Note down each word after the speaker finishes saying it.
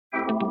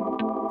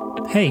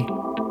Hey,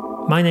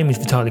 my name is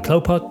Vitaly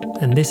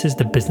Klopot, and this is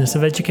the Business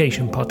of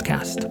Education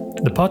podcast,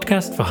 the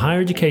podcast for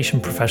higher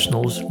education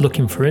professionals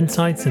looking for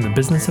insights in the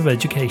business of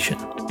education.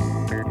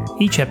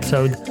 Each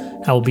episode,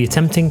 I will be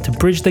attempting to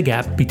bridge the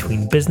gap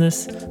between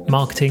business,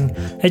 marketing,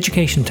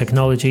 education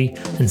technology,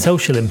 and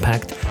social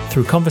impact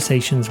through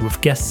conversations with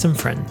guests and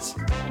friends.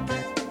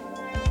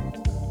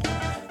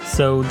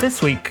 So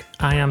this week,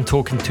 I am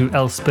talking to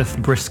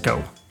Elspeth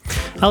Briscoe.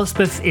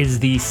 Elspeth is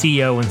the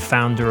CEO and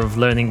founder of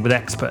Learning with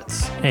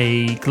Experts,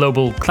 a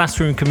global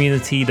classroom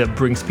community that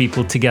brings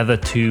people together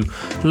to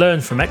learn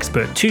from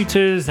expert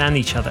tutors and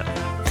each other.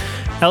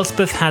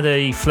 Elspeth had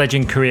a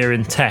fledgling career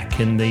in tech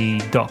in the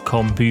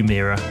dot-com boom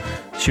era.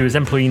 She was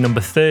employee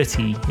number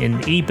 30 in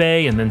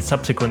eBay and then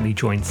subsequently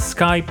joined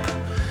Skype.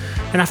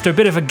 And after a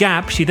bit of a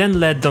gap, she then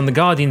led on The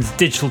Guardian's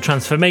digital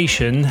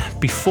transformation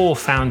before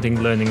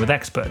founding Learning with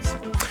Experts.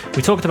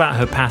 We talked about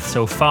her path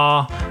so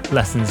far,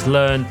 lessons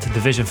learned,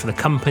 the vision for the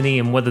company,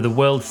 and whether the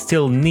world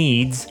still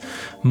needs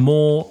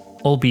more,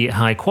 albeit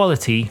high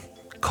quality,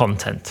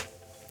 content.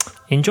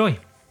 Enjoy.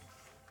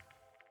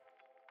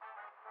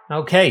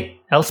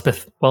 Okay,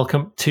 Elspeth,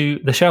 welcome to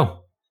the show.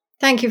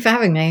 Thank you for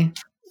having me.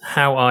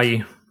 How are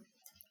you?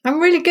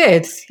 I'm really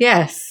good.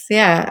 Yes.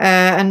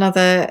 Yeah.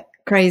 Another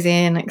crazy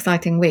and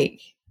exciting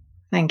week.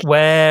 Thank you.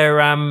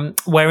 Where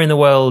in the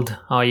world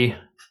are you?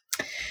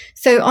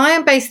 So I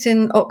am based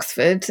in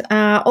Oxford.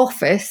 Our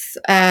office,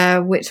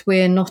 which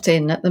we're not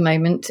in at the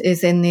moment,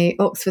 is in the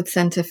Oxford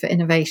Centre for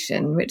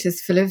Innovation, which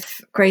is full of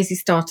crazy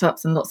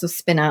startups and lots of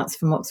spin-outs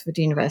from Oxford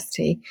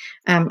University.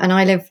 And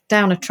I live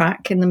down a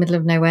track in the middle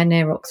of nowhere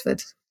near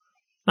Oxford.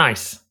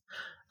 Nice.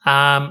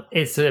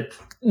 It's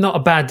not a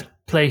bad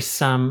place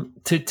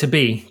to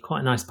be.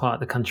 Quite a nice part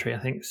of the country, I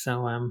think.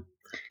 So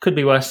could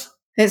be worse.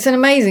 It's an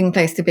amazing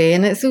place to be,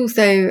 and it's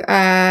also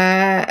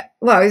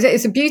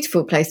it's a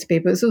beautiful place to be,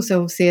 but it's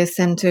also obviously a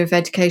centre of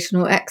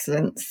educational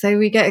excellence. So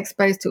we get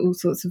exposed to all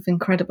sorts of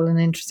incredible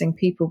and interesting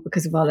people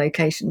because of our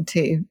location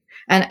too.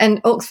 And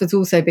Oxford's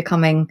also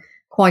becoming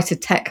quite a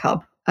tech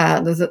hub.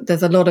 There's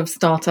a lot of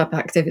startup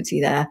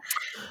activity there,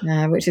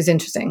 which is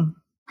interesting.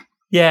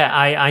 Yeah,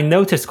 I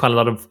noticed quite a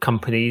lot of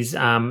companies in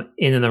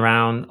and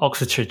around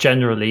Oxfordshire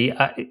generally.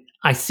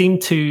 I seem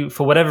to,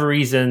 for whatever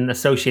reason,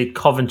 associate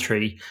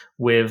Coventry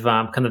with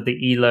kind of the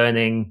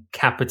e-learning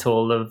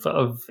capital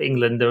of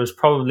England. There was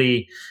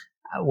probably,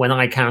 when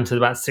I counted,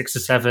 about 6 or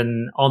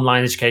 7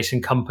 online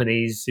education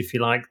companies, if you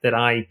like, that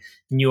I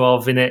knew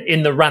of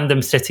in the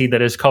random city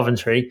that is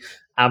Coventry.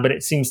 But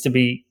it seems to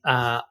be,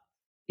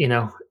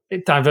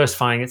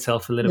 diversifying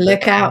itself a little bit.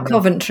 Look out,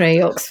 Coventry,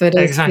 Oxford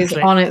is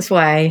on its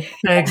way.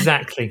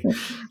 Exactly.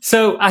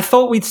 So I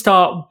thought we'd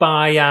start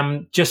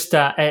by just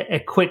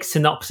a quick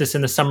synopsis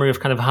and a summary of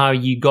kind of how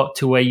you got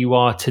to where you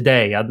are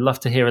today. I'd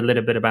love to hear a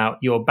little bit about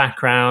your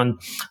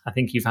background. I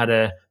think you've had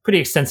a pretty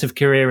extensive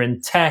career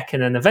in tech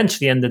and then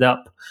eventually ended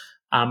up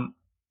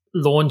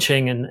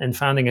launching and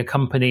founding a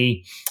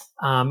company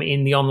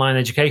in the online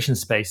education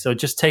space. So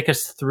just take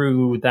us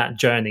through that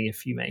journey,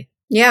 if you may.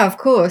 Yeah, of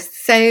course.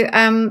 So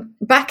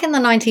back in the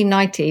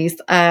 1990s,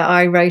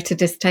 I wrote a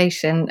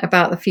dissertation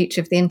about the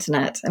future of the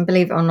internet. And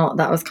believe it or not,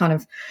 that was kind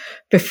of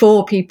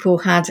before people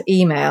had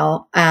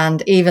email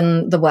and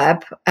even the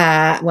web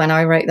when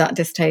I wrote that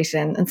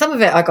dissertation. And some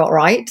of it I got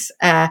right,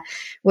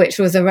 which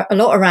was a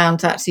lot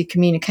around actually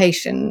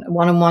communication,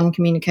 one-on-one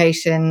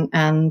communication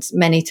and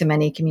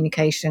many-to-many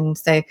communication.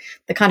 So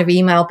the kind of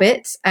email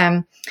bit.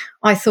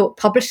 I thought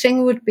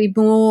publishing would be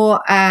more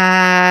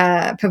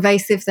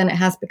pervasive than it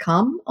has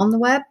become on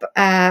the web,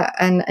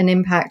 and an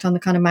impact on the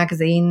kind of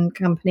magazine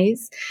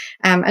companies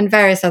and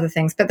various other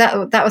things. But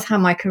that was how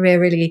my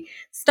career really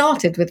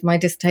started, with my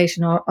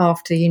dissertation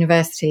after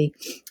university.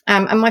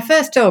 And my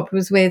first job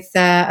was with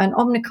an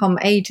Omnicom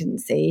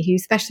agency who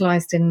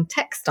specialised in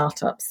tech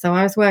startups. So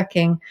I was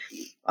working,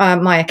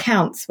 my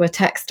accounts were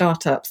tech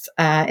startups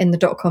in the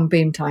dot-com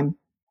boom time.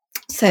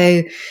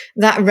 So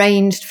that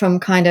ranged from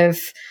kind of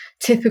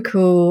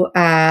typical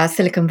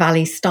Silicon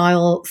Valley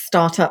style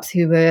startups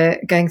who were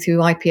going through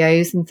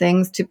IPOs and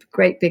things to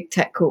great big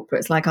tech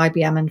corporates like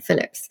IBM and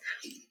Philips.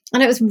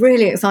 And it was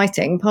really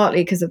exciting,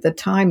 partly because of the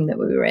time that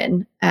we were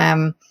in.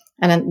 And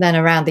then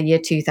around the year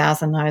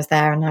 2000, I was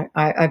there and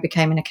I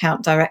became an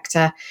account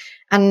director.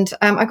 And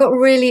I got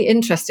really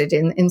interested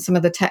in some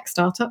of the tech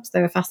startups.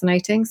 They were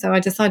fascinating. So I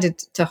decided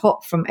to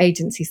hop from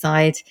agency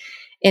side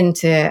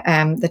into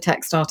the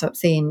tech startup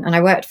scene. And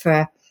I worked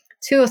for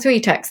 2 or 3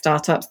 tech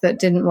startups that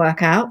didn't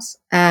work out.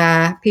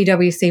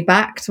 PwC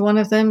backed one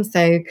of them.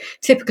 So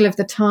typical of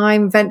the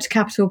time, venture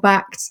capital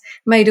backed,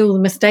 made all the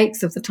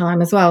mistakes of the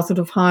time as well, sort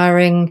of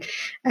hiring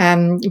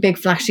big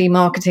flashy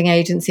marketing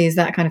agencies,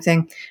 that kind of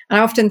thing. And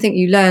I often think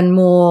you learn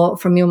more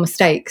from your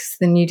mistakes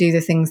than you do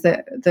the things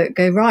that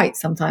go right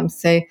sometimes.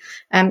 So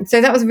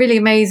that was a really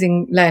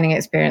amazing learning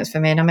experience for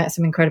me. And I met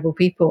some incredible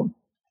people.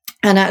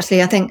 And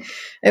actually, I think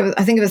it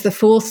was the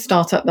 4th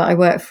startup that I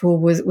worked for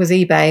was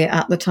eBay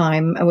at the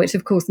time, which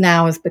of course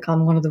now has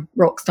become one of the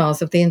rock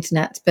stars of the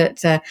internet.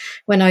 But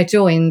when I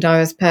joined, I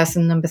was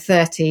person number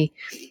 30.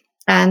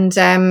 And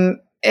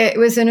it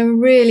was in a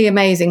really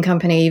amazing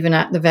company, even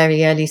at the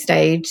very early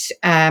stage.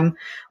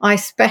 I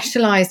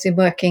specialised in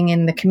working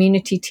in the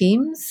community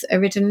teams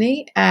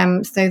originally.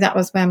 So that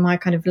was where my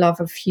kind of love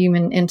of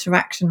human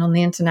interaction on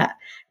the internet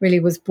really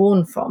was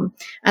born from,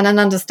 and an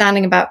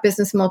understanding about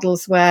business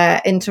models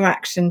where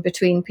interaction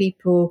between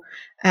people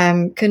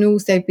can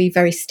also be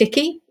very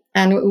sticky,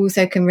 and it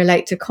also can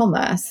relate to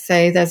commerce.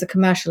 So there's a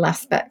commercial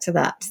aspect to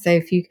that. So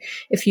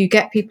if you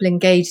get people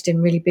engaged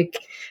in really big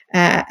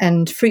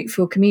and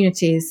fruitful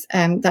communities,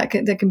 that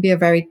can be a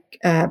very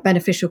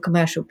beneficial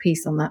commercial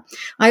piece on that.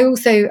 I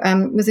also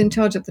was in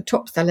charge of the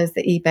top sellers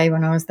at eBay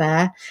when I was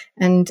there,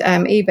 and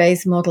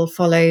eBay's model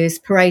follows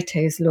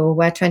Pareto's law,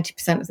 where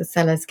 20% of the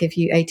sellers give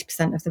you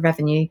 80% of the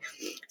revenue.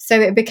 So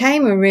it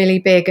became a really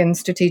big and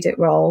strategic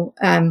role.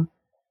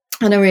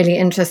 And a really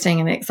interesting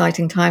and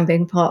exciting time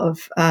being part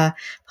of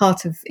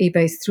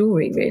eBay's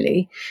story,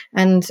 really.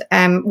 And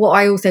what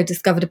I also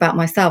discovered about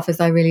myself is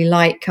I really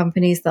like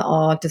companies that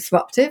are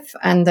disruptive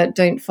and that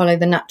don't follow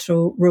the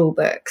natural rule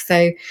book.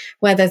 So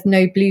where there's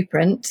no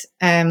blueprint,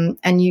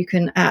 and you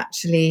can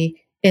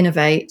actually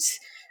innovate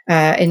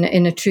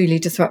in a truly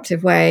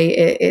disruptive way,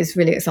 it is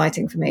really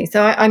exciting for me.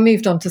 So I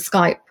moved on to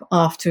Skype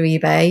after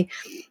eBay.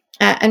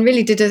 And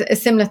really did a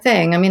similar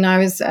thing. I mean, I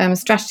was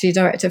strategy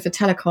director for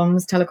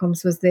telecoms.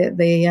 Telecoms was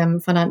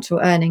the financial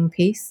earning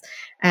piece.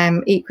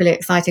 Equally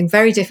exciting,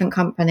 very different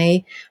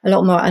company, a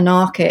lot more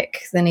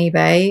anarchic than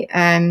eBay,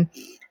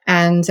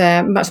 and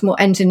much more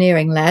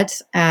engineering led.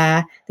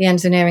 The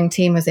engineering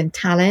team was in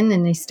Tallinn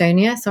in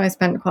Estonia, so I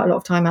spent quite a lot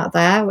of time out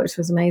there, which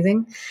was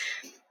amazing.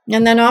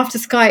 And then after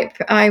Skype,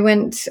 I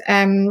went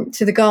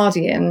to The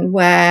Guardian,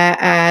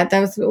 where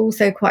there was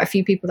also quite a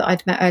few people that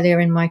I'd met earlier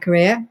in my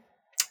career.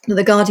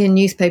 The Guardian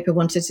newspaper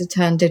wanted to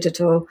turn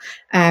digital,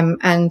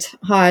 and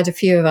hired a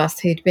few of us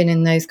who'd been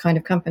in those kind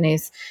of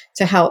companies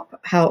to help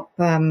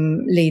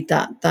lead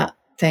that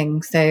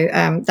thing. So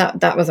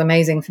that was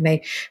amazing for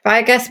me. But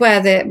I guess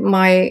where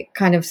my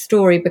kind of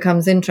story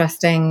becomes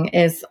interesting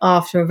is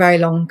after a very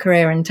long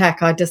career in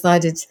tech, I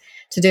decided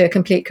to do a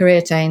complete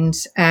career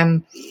change,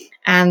 and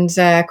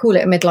call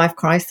it a midlife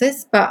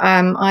crisis. But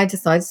I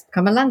decided to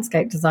become a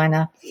landscape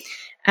designer.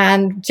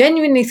 And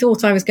genuinely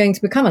thought I was going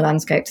to become a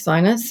landscape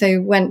designer. So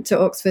went to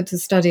Oxford to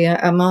study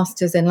a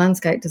master's in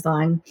landscape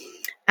design,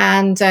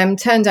 and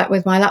turned up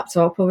with my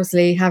laptop,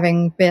 obviously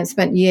having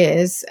spent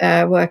years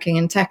working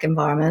in tech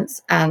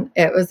environments. And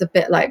it was a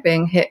bit like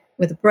being hit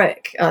with a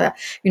brick.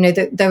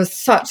 There was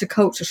such a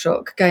culture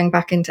shock going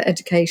back into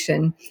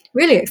education.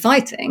 Really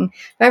exciting.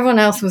 Everyone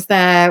else was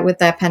there with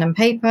their pen and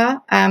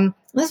paper.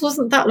 This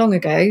wasn't that long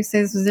ago.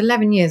 So this was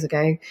 11 years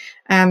ago.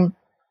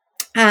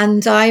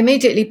 And I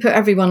immediately put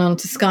everyone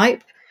onto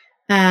Skype,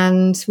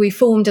 and we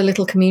formed a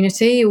little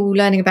community, all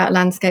learning about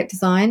landscape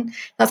design.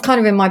 That's kind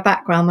of in my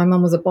background. My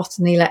mum was a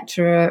botany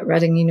lecturer at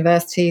Reading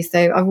University,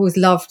 so I've always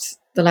loved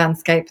the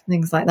landscape and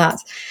things like that.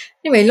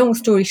 Anyway, long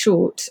story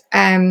short,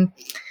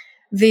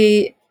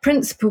 the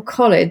principal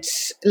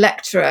college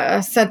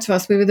lecturer said to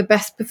us we were the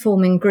best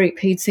performing group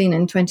he'd seen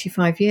in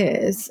 25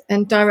 years,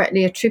 and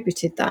directly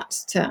attributed that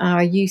to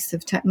our use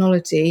of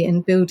technology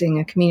in building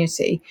a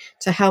community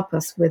to help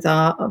us with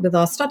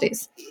our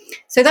studies.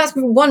 So that's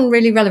one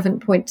really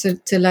relevant point to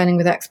learning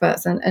with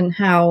experts and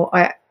how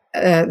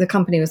the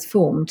company was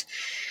formed.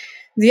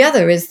 The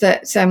other is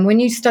that when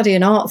you study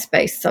an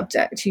arts-based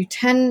subject, you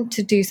tend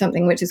to do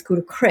something which is called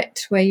a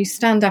crit, where you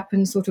stand up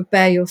and sort of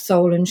bare your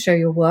soul and show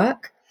your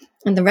work,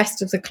 and the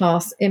rest of the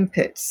class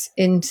inputs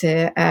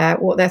into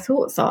what their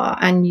thoughts are,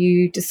 and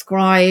you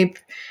describe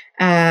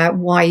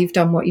why you've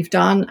done what you've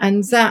done.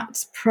 And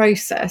that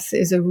process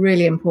is a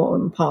really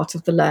important part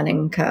of the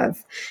learning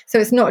curve. So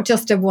it's not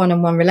just a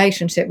one-on-one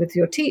relationship with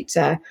your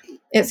teacher,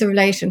 it's a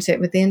relationship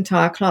with the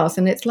entire class,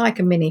 and it's like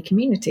a mini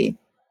community.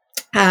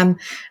 And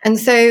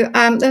so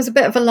there was a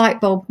bit of a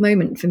light bulb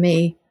moment for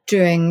me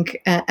during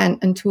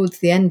and towards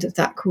the end of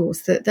that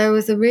course, that there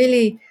was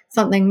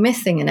something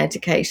missing in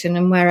education,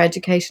 and where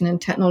education and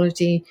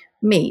technology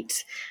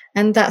meet.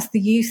 And that's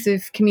the use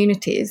of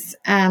communities.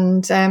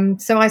 And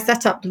so I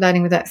set up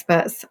Learning with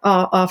Experts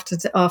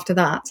after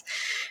that.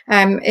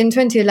 In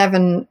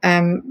 2011,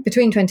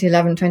 between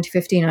 2011 and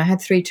 2015, I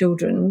had 3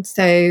 children.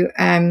 So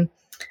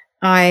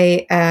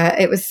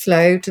it was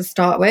slow to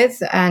start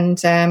with, and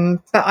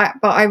but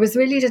I was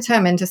really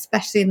determined,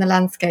 especially in the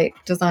landscape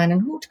design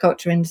and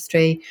horticulture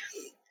industry,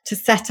 to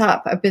set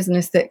up a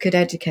business that could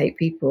educate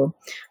people.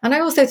 And I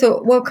also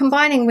thought, well,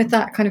 combining with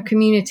that kind of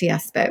community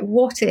aspect,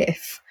 what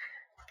if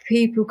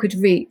people could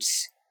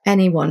reach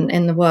anyone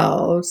in the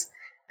world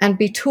and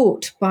be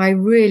taught by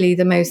really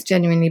the most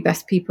genuinely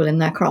best people in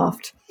their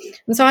craft?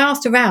 And so I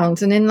asked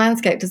around, and in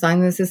landscape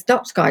design, there's this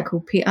Dutch guy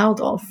called Piet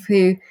Aldolf,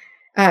 who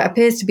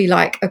appears to be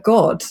like a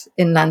god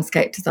in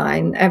landscape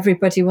design.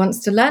 Everybody wants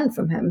to learn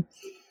from him.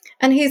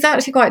 And he's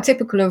actually quite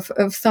typical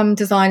of some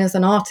designers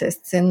and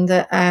artists in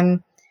that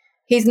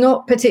he's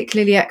not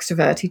particularly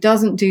extrovert. He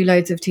doesn't do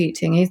loads of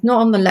teaching. He's not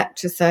on the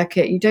lecture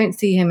circuit. You don't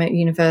see him at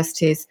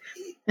universities.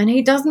 And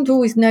he doesn't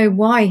always know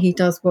why he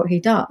does what he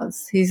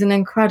does. He's an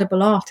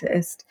incredible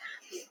artist.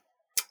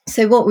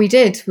 So what we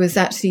did was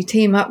actually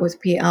team up with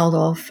Pete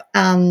Aldoff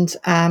and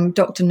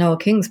Dr. Noel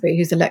Kingsbury,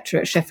 who's a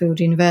lecturer at Sheffield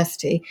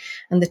University,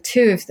 and the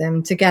two of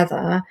them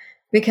together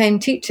became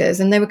teachers,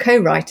 and they were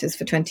co-writers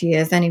for 20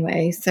 years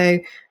anyway. So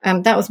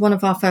that was one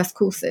of our first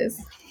courses.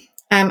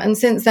 And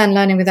since then,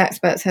 Learning with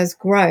Experts has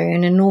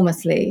grown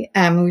enormously.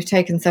 We've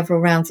taken several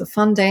rounds of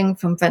funding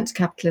from venture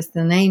capitalists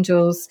and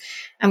angels,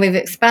 and we've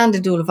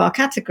expanded all of our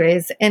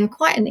categories in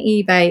quite an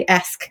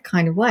eBay-esque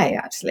kind of way,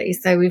 actually.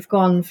 So we've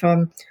gone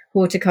from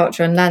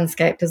horticulture and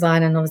landscape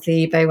design, and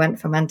obviously eBay went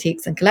from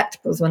antiques and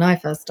collectibles when I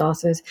first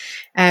started.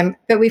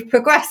 But we've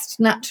progressed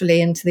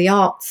naturally into the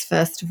arts,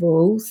 first of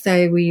all.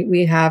 So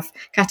we have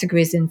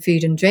categories in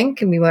food and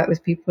drink, and we work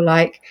with people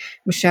like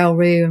Michel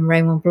Roux and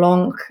Raymond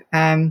Blanc,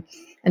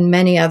 and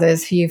many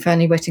others, Hugh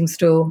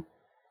Fearnley-Whittingstall.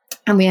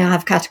 And we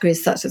have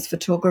categories such as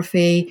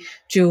photography,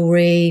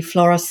 jewellery,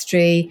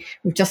 floristry.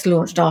 We've just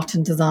launched art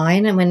and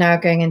design, and we're now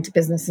going into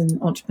business and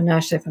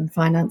entrepreneurship and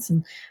finance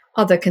and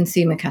other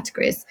consumer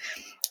categories.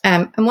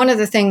 And one of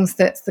the things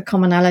that's the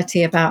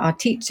commonality about our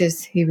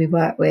teachers who we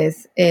work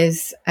with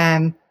is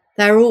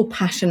they're all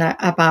passionate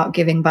about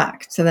giving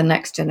back to the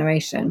next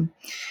generation.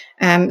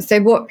 So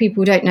what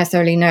people don't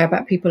necessarily know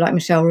about people like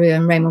Michel Roux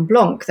and Raymond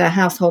Blanc, they're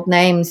household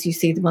names. You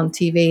see them on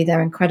TV.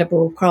 They're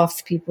incredible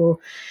craftspeople,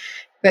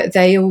 but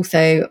they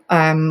also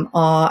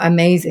are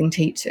amazing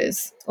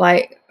teachers.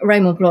 Like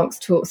Raymond Blanc's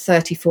taught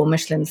 34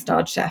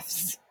 Michelin-starred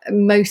chefs.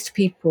 Most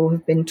people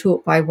have been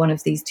taught by one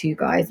of these two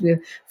guys. We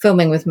were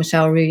filming with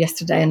Michel Roux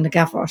yesterday in Le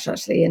Gavroche,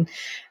 actually,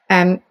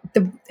 and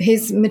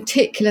his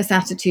meticulous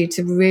attitude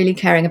to really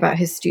caring about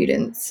his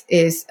students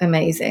is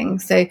amazing.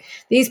 So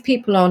these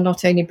people are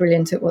not only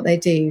brilliant at what they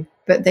do,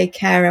 but they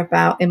care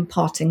about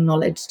imparting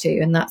knowledge too.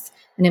 And that's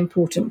an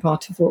important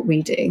part of what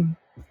we do.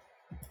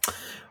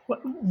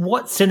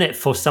 What's in it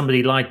for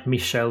somebody like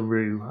Michel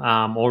Roux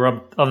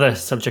or other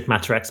subject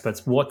matter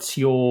experts? What's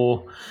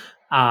your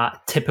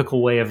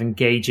typical way of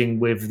engaging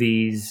with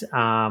these?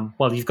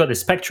 Well, you've got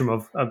this spectrum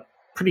of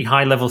pretty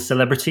high level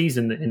celebrities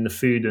in the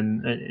food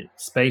and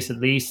space, at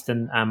least,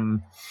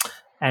 and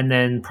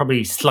then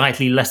probably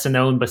slightly lesser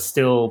known but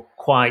still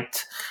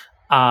quite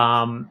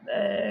kind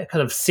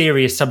of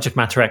serious subject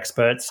matter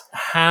experts.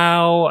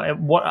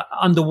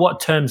 Under what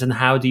terms and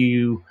how do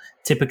you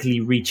typically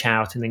reach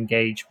out and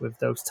engage with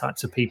those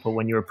types of people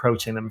when you're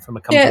approaching them from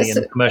a company and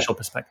a commercial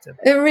perspective?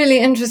 A really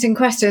interesting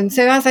question.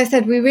 So as I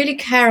said, we really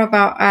care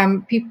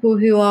about people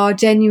who are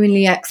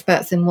genuinely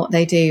experts in what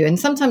they do. And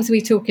sometimes we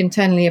talk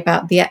internally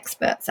about the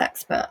expert's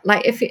expert.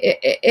 Like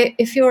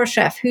if you're a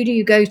chef, who do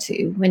you go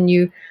to when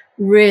you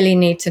really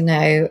need to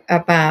know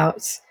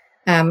about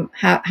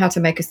how to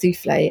make a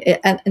souffle?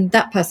 And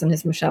that person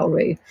is Michel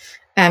Roux.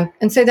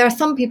 And so there are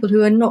some people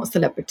who are not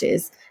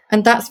celebrities,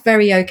 and that's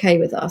very okay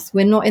with us.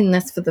 We're not in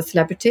this for the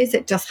celebrities.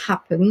 It just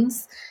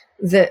happens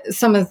that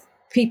some of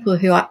people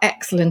who are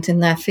excellent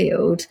in their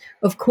field,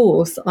 of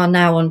course, are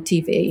now on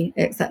TV,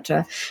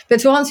 etc.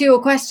 But to answer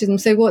your question,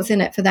 so what's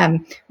in it for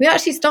them? We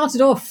actually started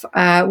off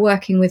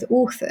working with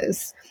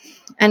authors.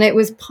 And it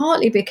was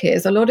partly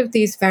because a lot of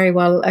these very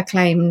well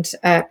acclaimed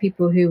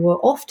people who were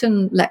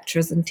often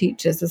lecturers and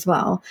teachers as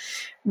well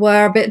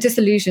were a bit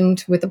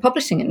disillusioned with the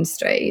publishing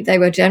industry. They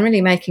were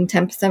generally making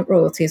 10%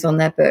 royalties on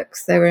their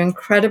books. They were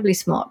incredibly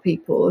smart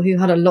people who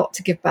had a lot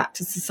to give back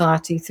to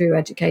society through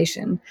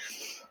education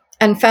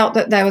and felt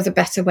that there was a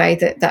better way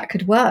that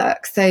could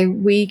work. So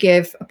we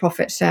give a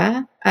profit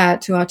share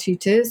to our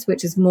tutors,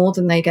 which is more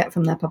than they get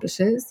from their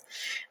publishers.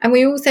 And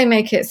we also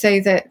make it so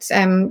that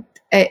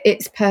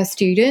it's per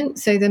student.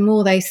 So the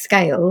more they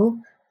scale,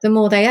 the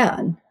more they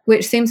earn,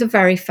 which seems a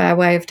very fair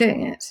way of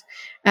doing it.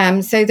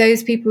 So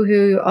those people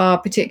who are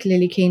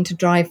particularly keen to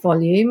drive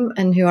volume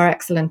and who are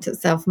excellent at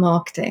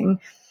self-marketing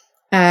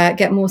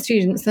get more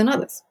students than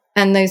others.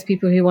 And those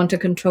people who want a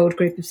controlled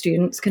group of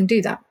students can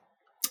do that.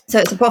 So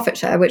it's a profit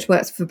share, which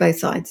works for both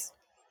sides.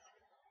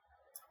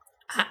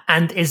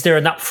 And is there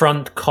an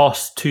upfront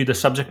cost to the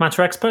subject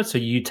matter experts, or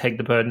you take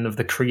the burden of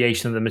the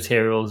creation of the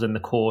materials in the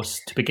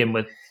course to begin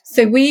with?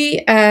 So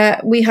we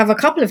have a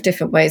couple of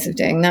different ways of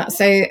doing that.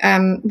 So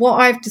what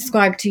I've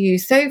described to you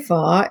so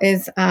far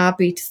is our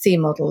B2C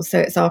model. So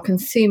it's our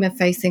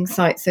consumer-facing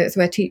site. So it's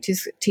where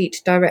teachers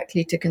teach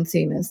directly to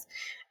consumers.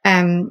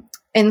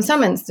 In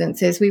some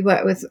instances, we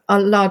work with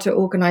larger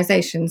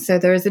organisations, so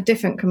there is a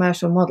different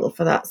commercial model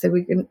for that. So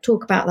we can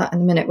talk about that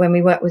in a minute when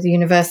we work with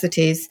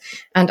universities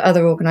and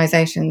other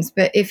organisations.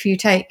 But if you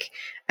take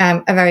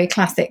a very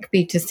classic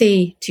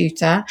B2C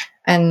tutor,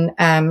 and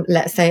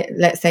let's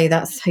say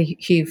that's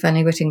Hugh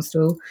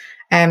Fearnley-Whittingstall,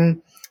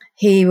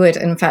 he would,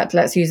 in fact,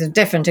 let's use a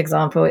different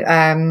example,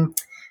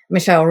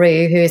 Michel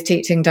Roux, who is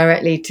teaching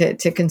directly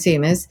to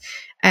consumers.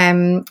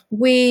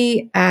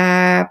 We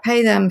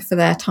pay them for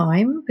their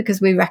time because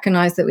we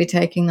recognise that we're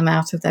taking them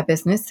out of their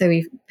business. So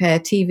we pay a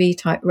TV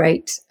type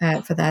rate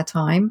for their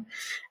time.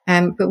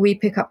 But we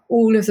pick up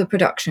all of the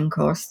production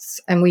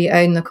costs and we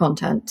own the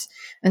content.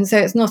 And so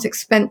it's not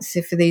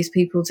expensive for these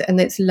people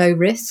and it's low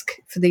risk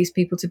for these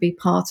people to be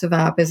part of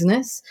our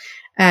business.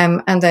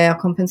 And they are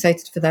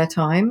compensated for their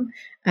time.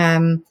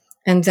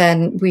 And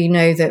then we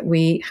know that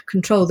we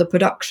control the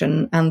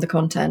production and the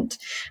content.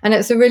 And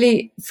it's a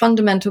really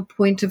fundamental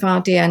point of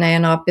our DNA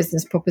and our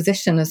business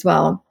proposition as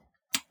well.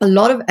 A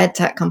lot of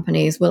edtech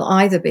companies will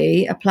either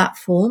be a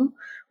platform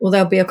or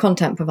they'll be a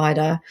content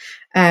provider.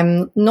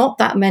 Not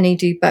that many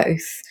do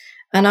both.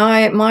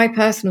 And my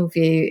personal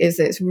view is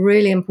that it's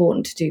really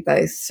important to do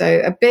both.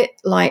 So a bit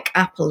like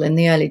Apple in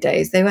the early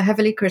days, they were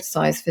heavily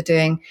criticized for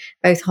doing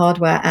both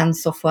hardware and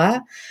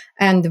software.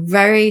 And the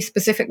very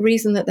specific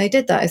reason that they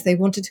did that is they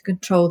wanted to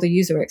control the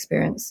user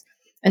experience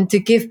and to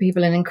give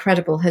people an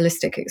incredible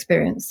holistic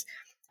experience.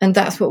 And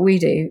that's what we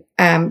do,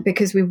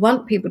 because we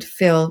want people to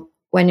feel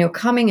when you're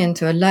coming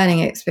into a learning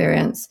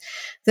experience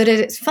that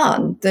it's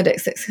fun, that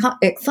it's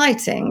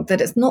exciting,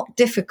 that it's not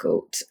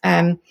difficult.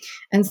 And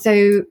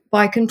so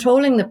by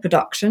controlling the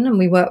production, and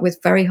we work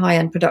with very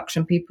high-end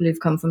production people who've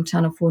come from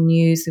Channel 4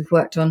 News, who've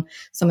worked on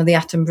some of the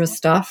Attenborough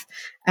stuff,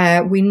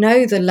 we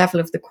know the level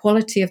of the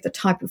quality of the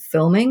type of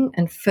filming,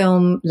 and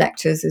film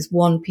lectures is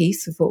one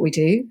piece of what we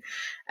do.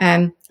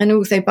 And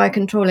also by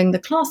controlling the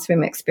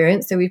classroom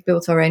experience. So we've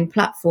built our own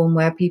platform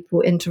where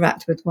people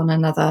interact with one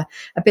another,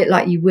 a bit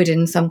like you would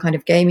in some kind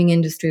of gaming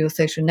industry or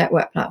social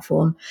network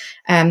platform.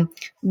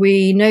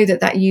 We know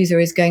that user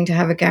is going to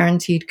have a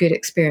guaranteed good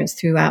experience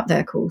throughout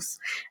their course.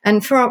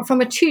 And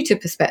from a tutor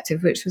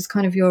perspective, which was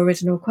kind of your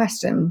original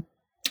question,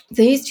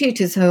 these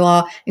tutors who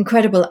are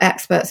incredible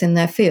experts in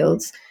their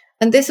fields,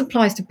 and this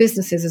applies to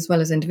businesses as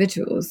well as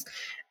individuals,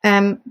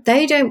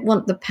 they don't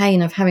want the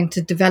pain of having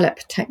to develop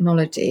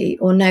technology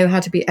or know how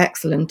to be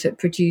excellent at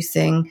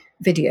producing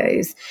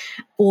videos,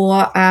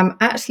 or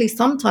actually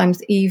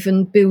sometimes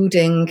even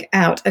building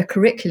out a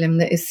curriculum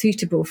that is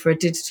suitable for a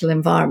digital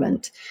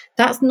environment.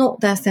 That's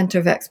not their centre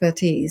of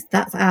expertise,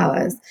 that's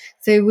ours.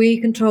 So we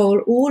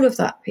control all of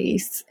that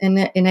piece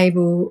and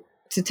enable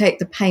to take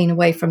the pain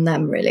away from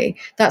them, really.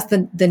 That's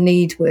the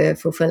need we're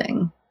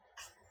fulfilling.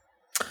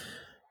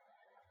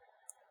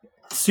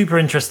 Super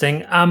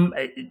interesting.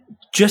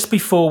 Just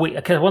before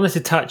I wanted to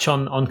touch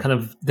on kind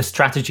of the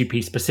strategy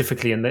piece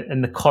specifically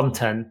and the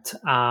content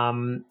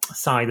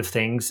side of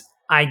things.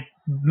 I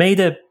made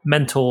a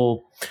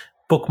mental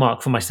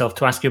bookmark for myself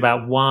to ask you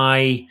about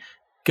why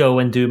go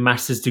and do a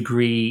master's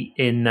degree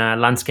in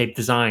landscape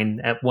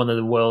design at one of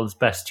the world's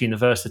best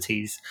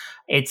universities.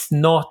 It's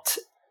not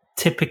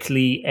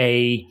typically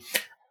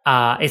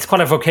it's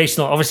quite a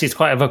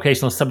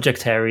vocational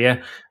subject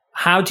area.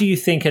 How do you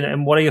think,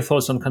 and what are your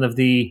thoughts on kind of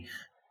the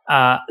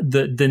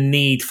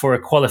need for a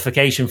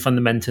qualification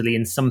fundamentally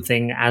in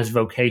something as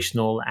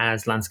vocational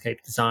as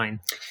landscape design?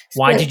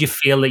 Why did you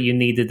feel that you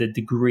needed a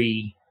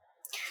degree?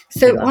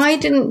 So I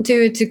didn't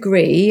do a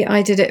degree.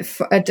 I did it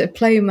for a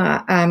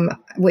diploma,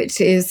 which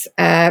is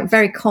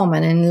very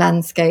common in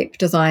landscape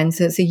design.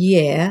 So it's a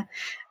year.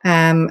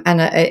 And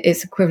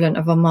it's equivalent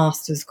of a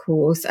master's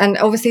course. And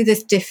obviously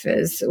this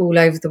differs all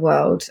over the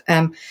world.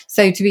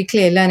 So to be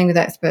clear, Learning with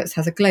Experts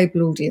has a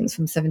global audience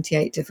from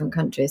 78 different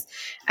countries.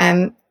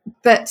 So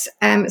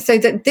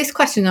this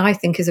question, I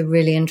think, is a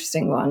really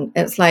interesting one.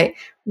 It's like,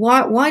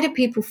 why do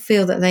people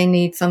feel that they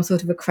need some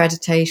sort of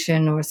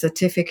accreditation or a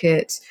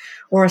certificate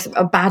or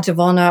a badge of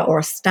honor or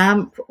a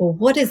stamp, or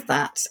what is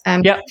that?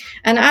 And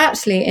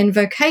actually in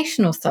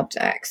vocational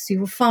subjects, you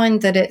will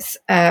find that it's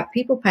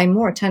people pay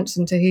more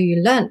attention to who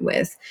you learnt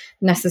with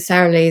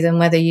necessarily than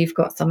whether you've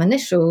got some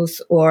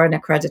initials or an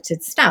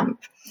accredited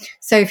stamp.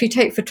 So if you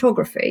take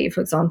photography, for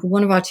example,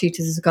 one of our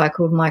tutors is a guy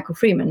called Michael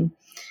Freeman.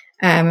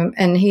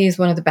 And he is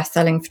one of the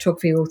best-selling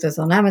photography authors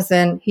on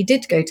Amazon. He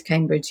did go to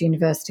Cambridge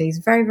University. He's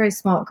a very, very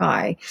smart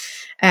guy.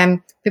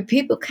 But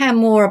people care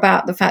more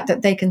about the fact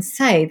that they can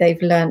say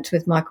they've learnt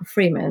with Michael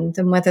Freeman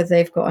than whether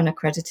they've got an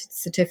accredited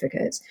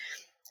certificate.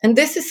 And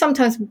this is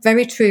sometimes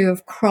very true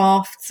of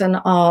crafts and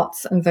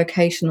arts and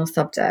vocational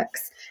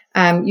subjects.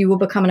 You will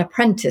become an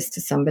apprentice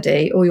to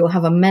somebody, or you'll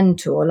have a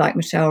mentor like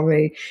Michelle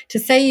Roux. To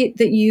say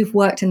that you've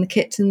worked in the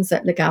kitchens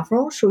at Le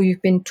Gavroche or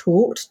you've been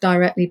taught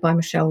directly by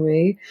Michelle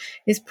Roux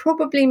is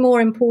probably more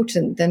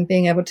important than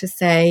being able to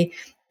say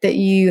that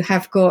you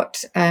have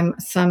got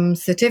some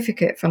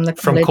certificate from the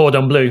college. From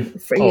Cordon Bleu.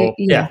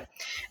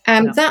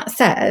 That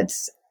said,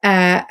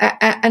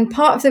 and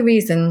part of the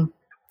reason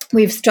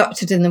we've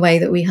structured in the way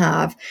that we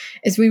have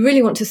is we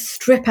really want to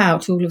strip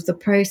out all of the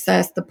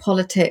process, the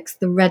politics,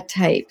 the red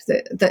tape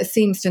that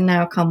seems to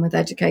now come with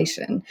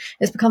education.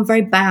 It's become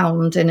very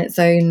bound in its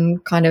own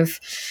kind of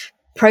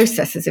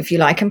processes, if you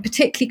like, and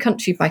particularly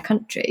country by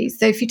country.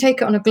 So if you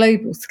take it on a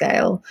global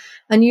scale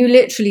and you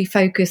literally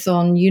focus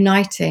on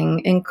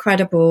uniting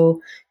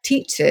incredible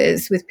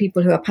teachers with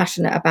people who are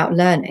passionate about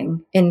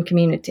learning in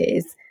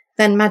communities,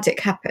 then magic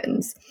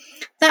happens.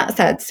 That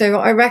said, so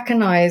I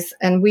recognise,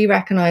 and we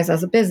recognise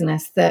as a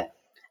business, that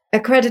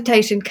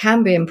accreditation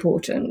can be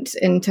important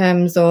in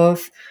terms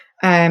of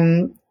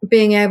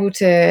being able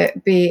to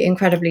be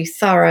incredibly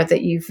thorough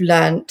that you've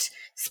learnt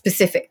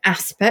specific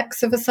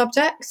aspects of a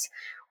subject,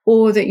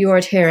 or that you're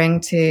adhering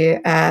to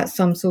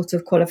some sort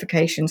of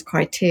qualifications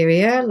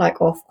criteria, like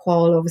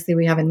Ofqual, obviously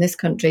we have in this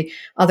country.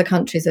 Other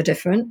countries are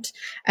different.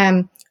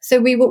 So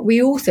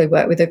we also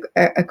work with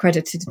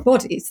accredited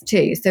bodies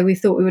too. So we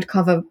thought we would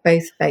cover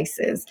both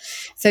bases.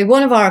 So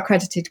one of our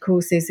accredited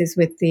courses is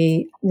with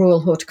the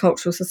Royal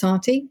Horticultural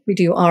Society. We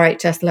do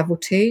RHS level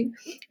 2.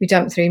 We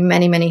jump through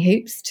many, many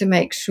hoops to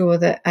make sure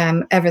that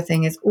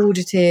everything is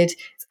audited.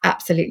 It's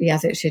absolutely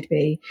as it should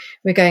be.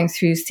 We're going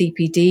through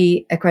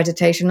CPD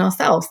accreditation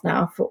ourselves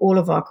now for all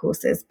of our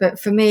courses. But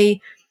for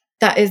me,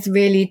 that is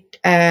really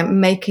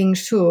making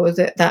sure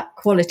that that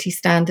quality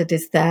standard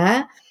is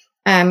there.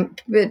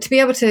 But to be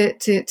able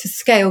to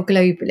scale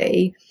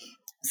globally,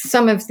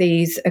 some of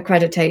these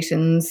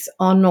accreditations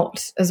are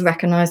not as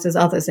recognised as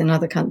others in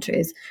other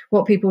countries.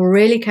 What people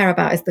really care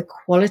about is the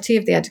quality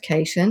of the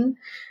education,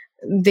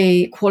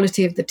 the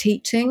quality of the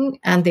teaching,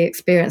 and the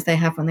experience they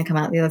have when they come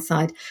out the other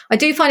side. I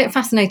do find it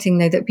fascinating,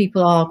 though, that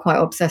people are quite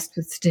obsessed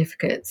with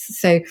certificates.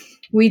 So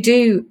we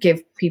do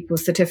give people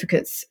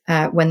certificates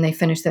when they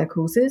finish their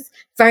courses.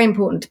 Very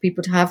important to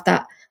people to have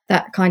that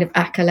kind of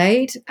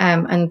accolade,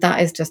 and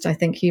that is just, I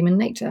think, human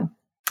nature.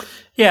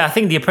 Yeah, I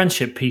think the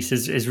apprenticeship piece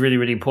is really,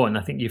 really important.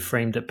 I think you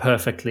framed it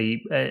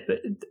perfectly.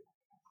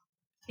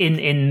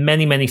 In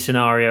many, many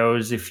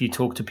scenarios, if you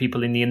talk to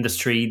people in the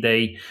industry,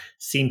 they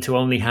seem to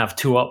only have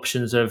two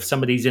options of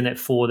somebody's in it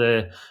for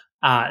the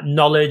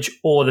knowledge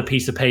or the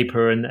piece of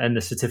paper and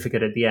the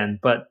certificate at the end.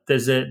 But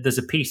there's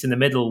a piece in the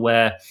middle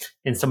where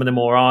in some of the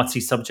more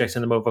artsy subjects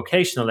and the more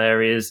vocational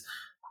areas,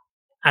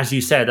 as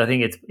you said, I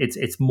think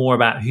it's more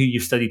about who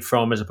you've studied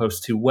from as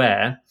opposed to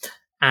where.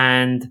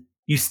 And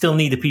you still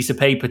need a piece of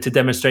paper to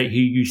demonstrate who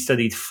you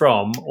studied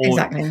from, or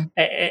exactly,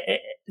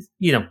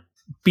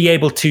 be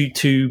able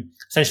to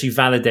essentially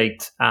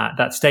validate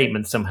that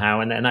statement somehow,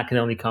 and that can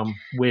only come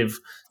with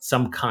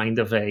some kind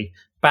of a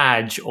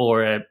badge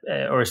or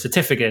a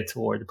certificate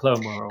or a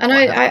diploma. Or and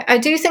I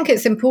do think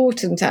it's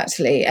important,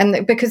 actually,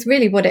 and because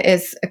really what it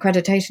is,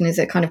 accreditation is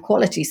a kind of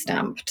quality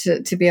stamp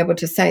to be able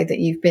to say that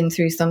you've been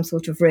through some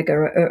sort of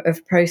rigor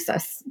of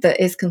process that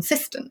is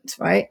consistent,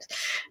 right?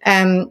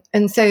 And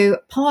so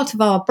part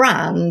of our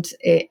brand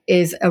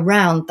is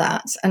around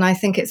that, and I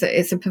think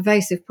it's a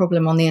pervasive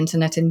problem on the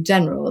internet in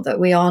general that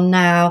we are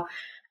now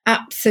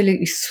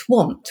absolutely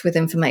swamped with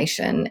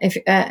information.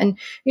 And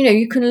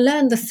you can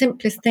learn the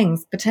simplest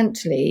things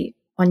potentially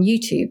on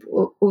YouTube,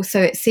 or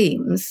so it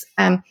seems,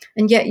 and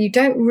yet you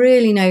don't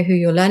really know who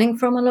you're learning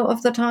from a lot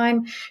of the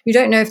time. You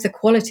don't know if the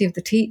quality of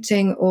the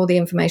teaching or the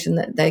information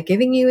that they're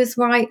giving you is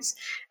right.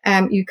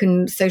 You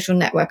can social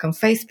network on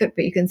Facebook,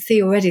 but you can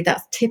see already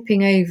that's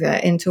tipping over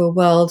into a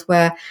world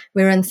where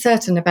we're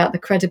uncertain about the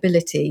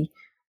credibility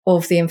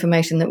of the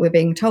information that we're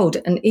being told,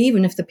 and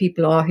even if the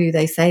people are who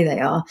they say they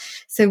are.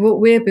 So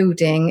what we're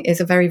building is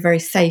a very, very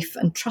safe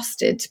and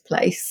trusted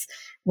place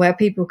where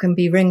people can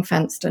be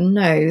ring-fenced and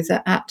know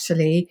that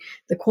actually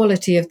the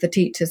quality of the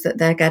teachers that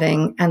they're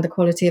getting and the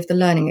quality of the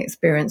learning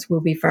experience will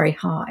be very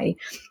high.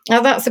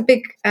 Now, that's a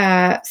big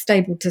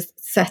stable to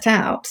set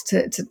out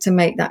to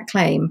make that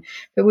claim,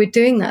 but we're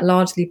doing that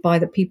largely by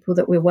the people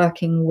that we're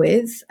working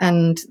with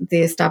and the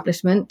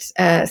establishment.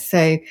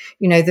 So,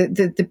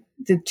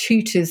 the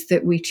tutors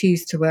that we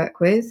choose to work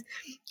with,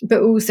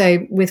 but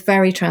also with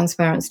very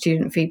transparent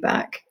student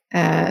feedback.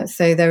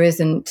 So there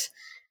isn't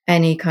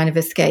any kind of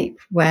escape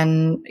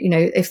when,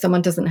 if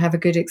someone doesn't have a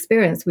good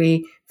experience,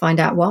 we find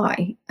out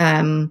why.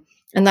 And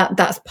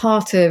that's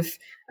part of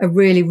a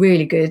really,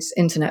 really good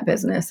internet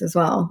business as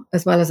well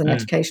as an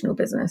educational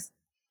business.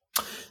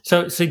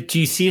 So do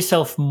you see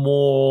yourself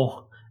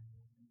more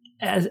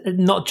as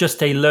not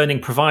just a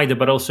learning provider,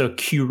 but also a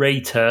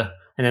curator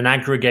and an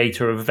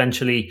aggregator of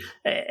eventually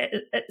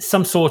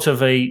some sort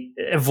of a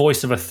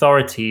voice of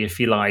authority, if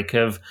you like,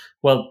 of,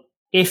 well,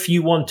 if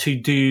you want to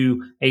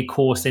do a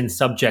course in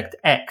subject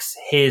X,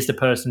 here's the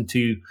person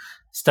to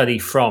study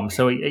from.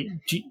 So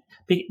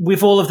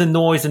with all of the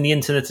noise and the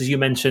internet, as you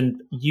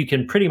mentioned, you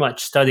can pretty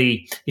much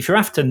study, if you're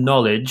after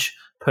knowledge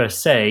per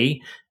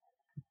se,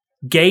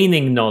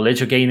 gaining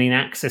knowledge or gaining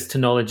access to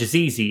knowledge is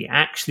easy.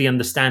 Actually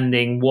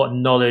understanding what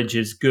knowledge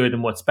is good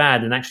and what's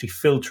bad and actually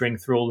filtering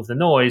through all of the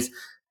noise,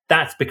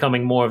 that's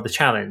becoming more of the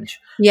challenge.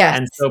 Yes.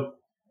 And so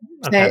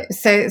okay.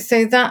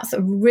 So that's a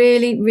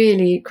really,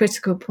 really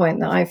critical point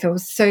that I feel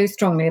so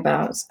strongly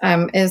about,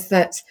 is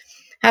that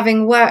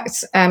having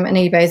worked, and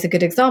eBay is a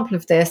good example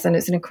of this, and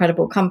it's an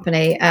incredible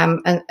company,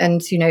 and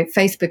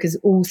Facebook is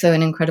also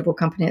an incredible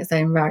company in its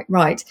own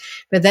right,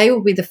 but they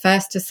will be the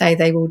first to say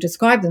they will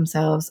describe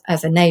themselves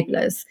as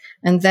enablers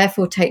and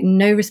therefore take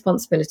no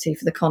responsibility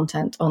for the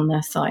content on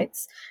their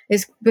sites.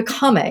 It's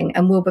becoming,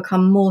 and will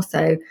become more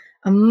so,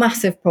 a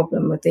massive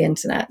problem with the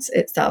internet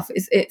itself.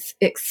 It's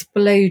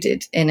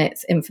exploded in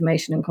its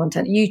information and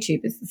content.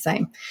 YouTube is the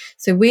same.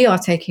 So we are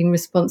taking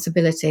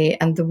responsibility,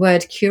 and the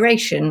word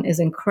curation is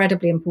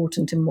incredibly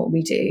important in what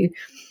we do,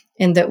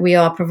 in that we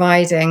are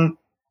providing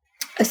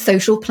a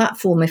social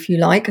platform, if you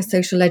like, a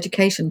social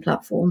education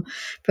platform,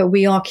 but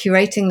we are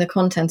curating the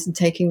content and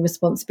taking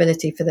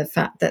responsibility for the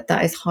fact that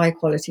that is high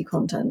quality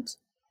content.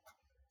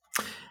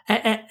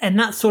 And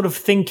that sort of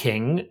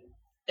thinking,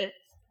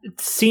 it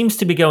seems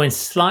to be going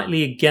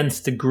slightly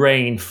against the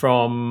grain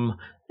from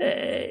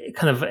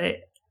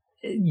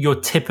your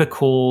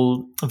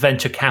typical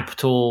venture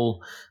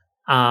capital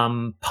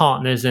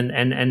partners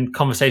and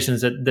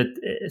conversations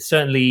that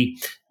certainly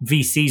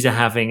VCs are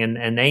having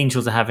and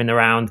angels are having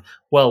around,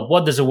 well,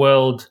 what does the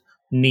world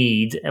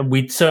need? And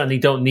we certainly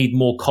don't need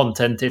more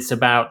content. It's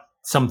about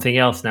something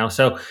else now.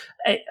 So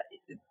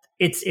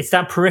it's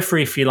that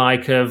periphery, if you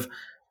like, of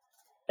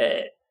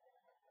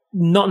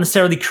not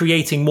necessarily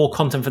creating more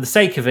content for the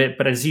sake of it,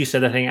 but as you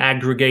said, I think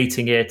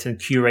aggregating it and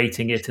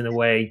curating it in a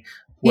way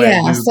where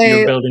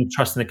you're building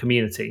trust in the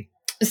community.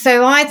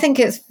 So I think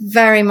it's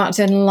very much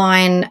in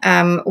line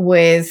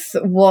with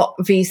what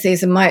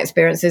VCs, in my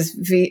experiences,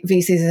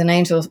 VCs and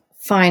angels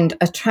find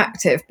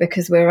attractive,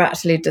 because we're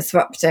actually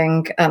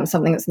disrupting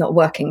something that's not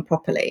working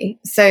properly.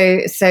 So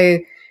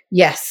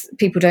yes,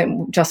 people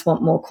don't just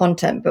want more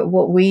content, but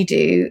what we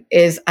do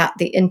is at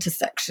the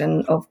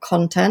intersection of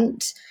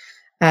content,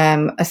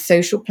 a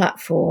social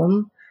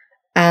platform,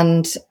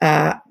 and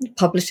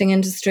publishing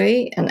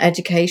industry and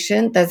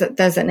education.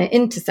 There's an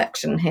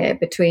intersection here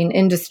between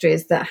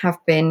industries that have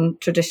been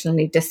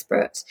traditionally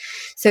disparate.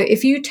 So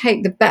if you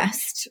take the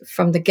best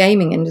from the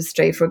gaming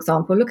industry, for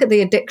example, look at the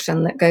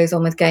addiction that goes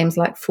on with games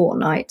like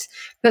Fortnite,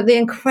 but the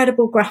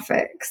incredible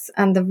graphics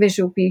and the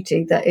visual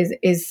beauty that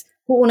is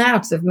born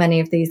out of many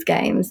of these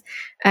games,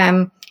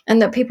 and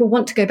that people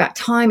want to go back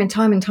time and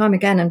time and time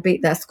again and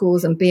beat their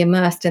scores and be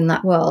immersed in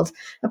that world.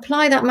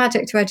 Apply that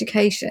magic to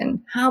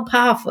education. How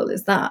powerful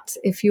is that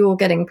if you're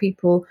getting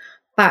people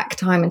back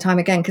time and time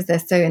again because they're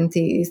so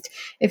enthused?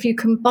 If you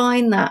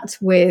combine that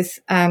with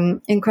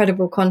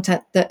incredible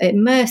content that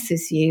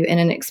immerses you in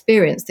an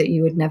experience that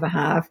you would never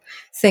have,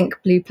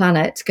 think Blue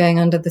Planet, going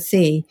under the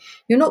sea,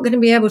 you're not going to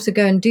be able to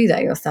go and do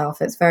that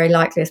yourself. It's very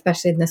likely,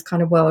 especially in this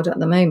kind of world at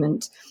the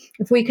moment.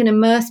 If we can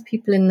immerse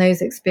people in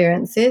those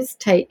experiences,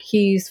 take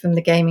cues from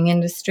the gaming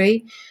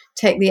industry,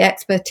 take the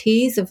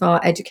expertise of our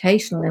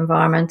educational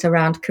environment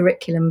around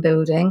curriculum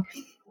building,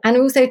 and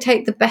also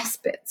take the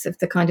best bits of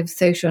the kind of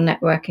social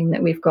networking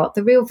that we've got,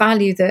 the real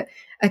value that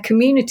a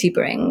community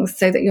brings,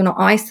 so that you're not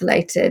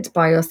isolated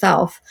by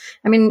yourself.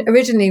 I mean,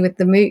 originally with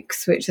the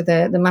MOOCs, which are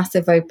the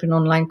massive open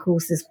online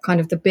courses, kind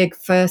of the big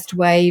first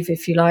wave,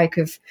 if you like,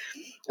 of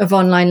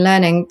online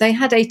learning, they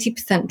had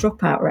 80%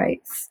 dropout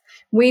rates.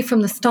 We,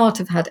 from the start,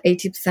 have had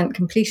 80%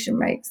 completion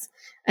rates.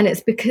 And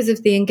it's because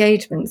of the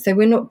engagement. So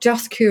we're not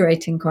just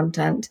curating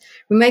content.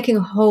 We're making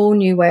a whole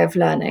new way of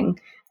learning,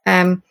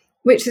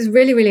 which is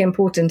really, really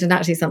important, and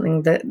actually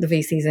something that the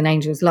VCs and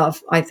angels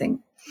love, I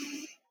think.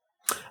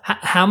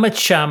 How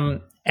much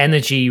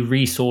energy,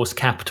 resource,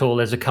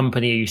 capital as a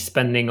company are you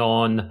spending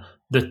on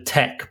the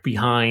tech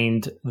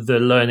behind the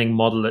learning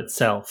model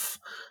itself?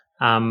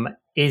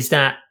 Is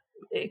that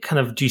kind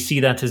of, do you see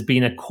that as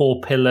being a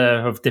core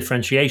pillar of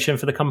differentiation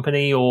for the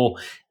company, or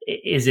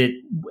is it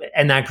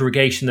an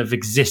aggregation of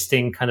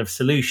existing kind of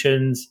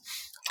solutions?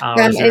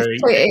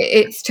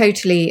 It's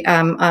totally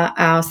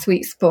our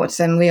sweet spot,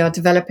 and we are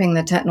developing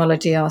the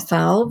technology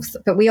ourselves,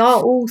 but we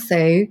are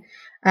also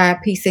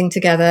piecing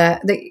together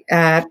the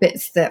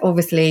bits that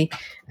obviously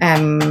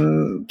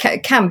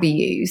can be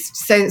used.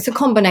 So it's a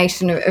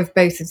combination of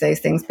both of those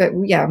things. But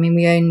yeah, I mean,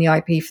 we own the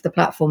IP for the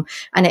platform,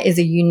 and it is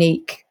a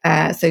unique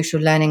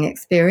social learning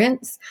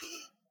experience.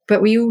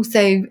 But we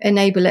also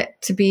enable it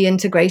to be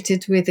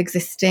integrated with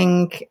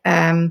existing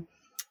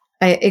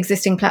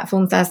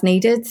platforms as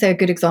needed. So a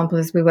good example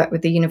is we work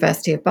with the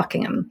University of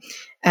Buckingham.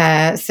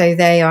 So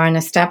they are an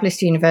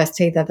established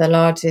university. They're the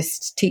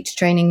largest teacher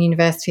training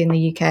university in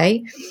the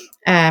UK.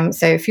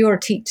 So if you're a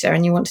teacher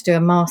and you want to do a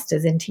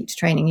master's in teacher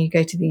training, you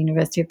go to the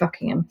University of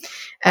Buckingham.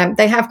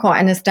 They have quite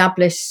an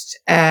established,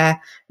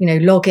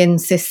 login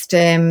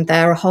system.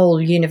 They're a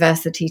whole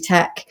university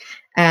tech.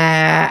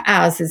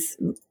 Ours is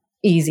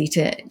easy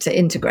to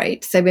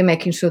integrate. So we're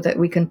making sure that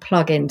we can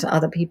plug into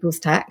other people's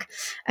tech.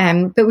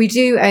 But we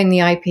do own the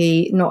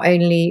IP, not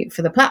only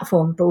for the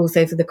platform, but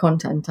also for the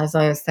content. As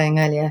I was saying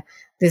earlier,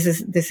 this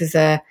is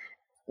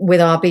with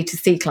our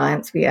B2C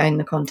clients, we own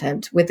the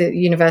content. With the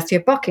University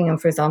of Buckingham,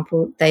 for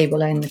example, they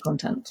will own the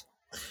content.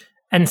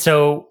 And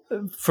so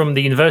from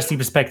the university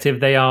perspective,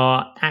 they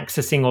are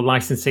accessing or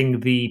licensing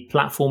the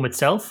platform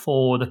itself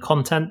or the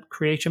content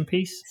creation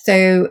piece?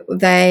 So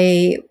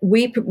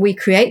we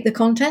create the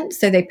content,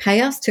 so they pay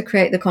us to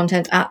create the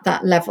content at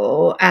that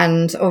level.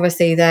 And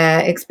obviously they're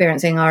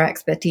experiencing our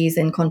expertise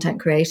in content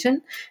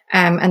creation,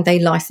 and they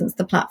license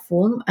the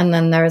platform. And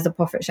then there is a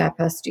profit share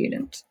per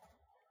student.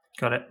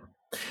 Got it.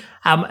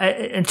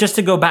 And just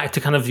to go back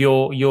to kind of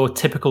your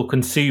typical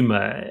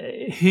consumer,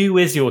 who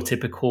is your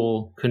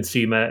typical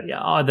consumer?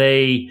 Are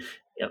they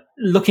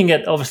looking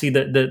at obviously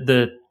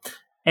the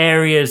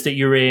areas that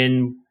you're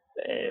in,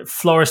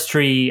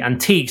 floristry,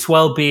 antiques,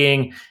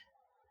 well-being?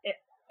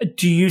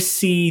 Do you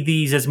see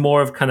these as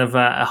more of kind of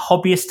a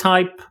hobbyist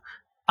type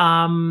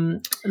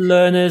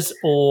learners,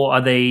 or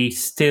are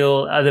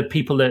the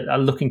people that are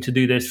looking to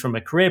do this from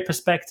a career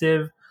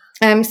perspective?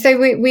 So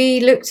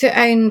we look to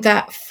own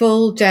that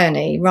full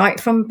journey, right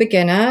from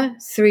beginner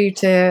through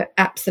to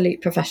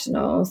absolute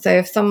professional. So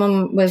if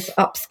someone was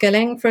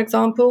upskilling, for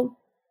example,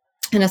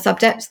 in a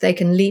subject, they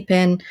can leap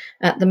in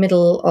at the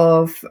middle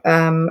of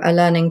a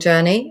learning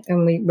journey,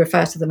 and we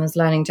refer to them as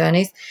learning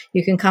journeys.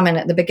 You can come in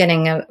at the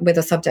beginning with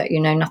a subject you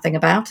know nothing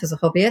about as a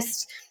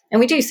hobbyist. And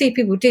we do see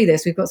people do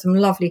this. We've got some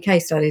lovely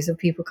case studies of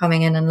people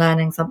coming in and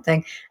learning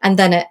something, and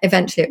then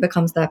eventually it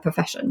becomes their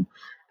profession.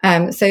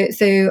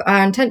 So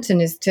our intention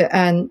is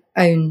to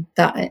own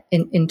that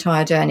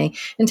entire journey.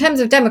 In terms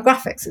of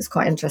demographics, it's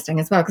quite interesting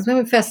as well, because when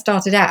we first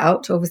started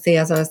out, obviously,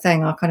 as I was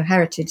saying, our kind of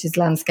heritage is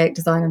landscape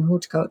design and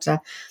horticulture.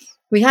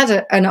 We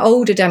had an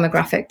older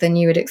demographic than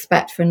you would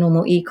expect for a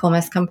normal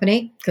e-commerce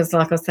company, because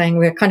like I was saying,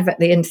 we're kind of at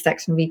the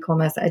intersection of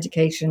e-commerce,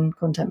 education,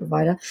 content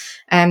provider.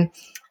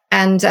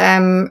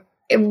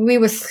 We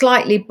were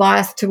slightly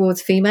biased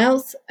towards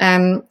females.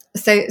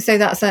 So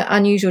that's an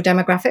unusual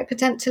demographic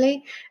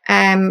potentially.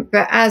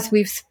 But as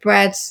we've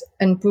spread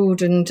and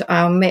broadened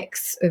our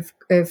mix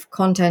of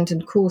content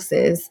and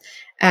courses,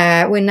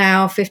 we're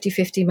now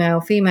 50-50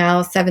 male,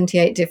 female,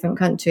 78 different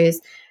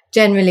countries,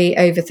 generally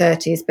over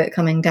 30s, but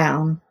coming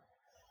down.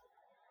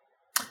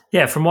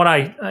 Yeah, from what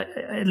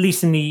at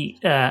least in the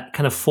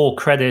kind of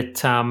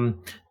 4-credit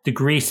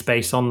degree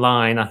space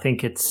online, I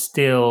think it's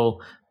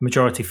still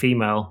majority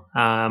female,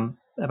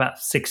 about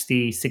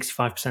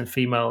 65%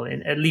 female,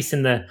 at least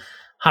in the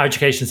higher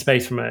education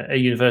space from a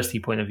university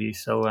point of view.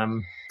 So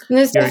and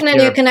there's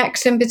definitely a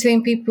connection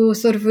between people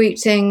sort of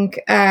reaching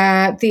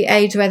the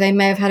age where they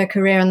may have had a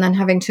career and then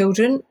having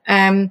children.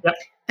 Yep.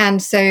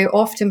 And so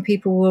often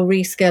people will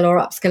reskill or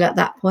upskill at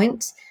that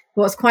point.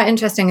 What's quite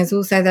interesting is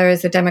also there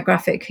is a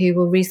demographic who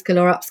will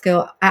reskill or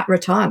upskill at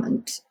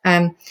retirement.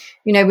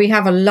 We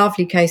have a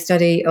lovely case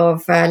study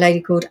of a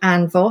lady called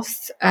Anne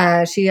Voss.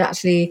 She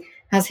actually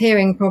has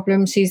hearing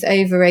problems. She's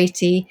over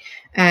 80.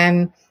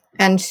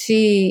 And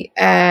she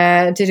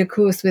did a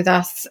course with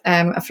us,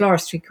 a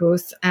floristry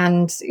course,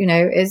 and,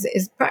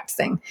 is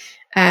practicing.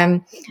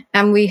 And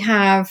we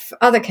have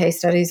other case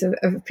studies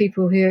of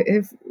people who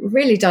have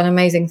really done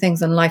amazing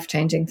things and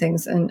life-changing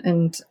things.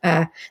 And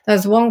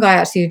there's one guy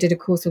actually who did a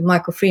course with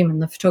Michael Freeman,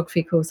 the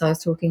photography course I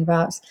was talking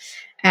about.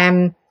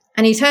 And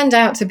he turned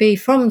out to be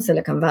from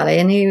Silicon Valley,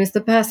 and he was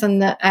the person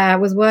that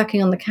was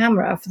working on the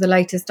camera for the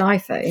latest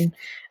iPhone.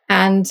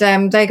 And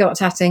they got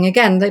chatting,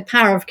 again, the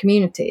power of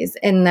communities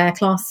in their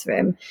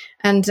classroom,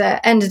 and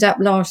ended up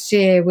last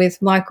year with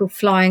Michael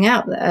flying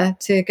out there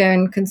to go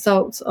and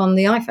consult on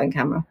the iPhone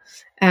camera.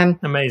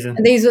 Amazing.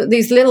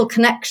 These little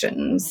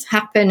connections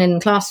happen in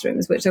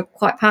classrooms, which are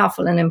quite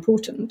powerful and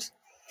important.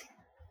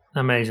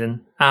 Amazing.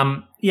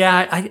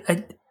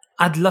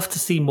 I'd love to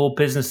see more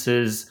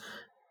businesses,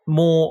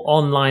 more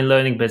online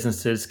learning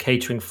businesses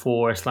catering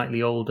for a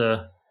slightly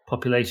older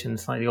population,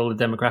 slightly older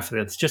demographic.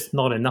 There's just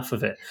not enough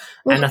of it.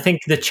 Well, and I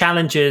think the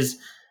challenge is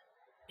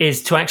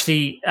to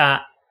actually,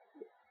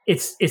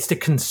 it's the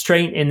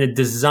constraint in the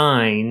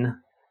design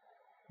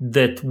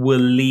that will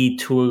lead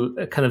to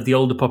a kind of the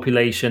older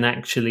population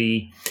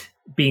actually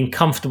being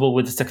comfortable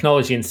with the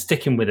technology and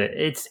sticking with it.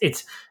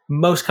 It's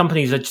most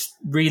companies are just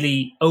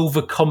really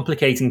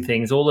overcomplicating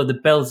things, all of the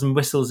bells and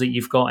whistles that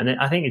you've got. And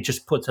I think it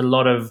just puts a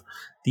lot of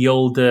the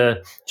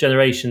older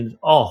generation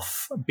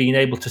off being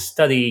able to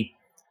study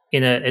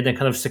in a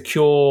kind of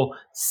secure,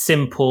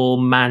 simple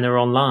manner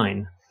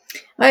online.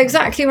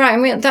 Exactly right. I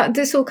mean,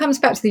 this all comes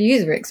back to the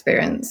user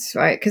experience,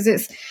 right? Because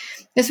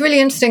it's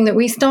really interesting that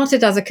we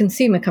started as a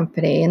consumer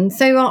company, and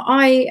so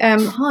I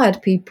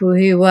hired people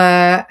who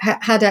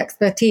had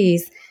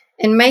expertise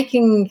in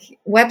making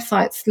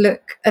websites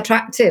look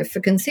attractive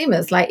for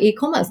consumers, like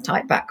e-commerce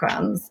type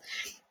backgrounds.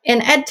 In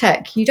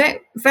edtech, you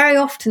don't very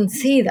often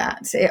see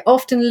that. It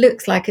often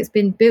looks like it's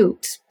been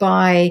built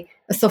by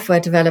a software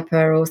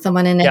developer or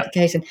someone in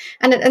education.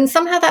 And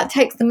somehow that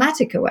takes the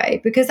magic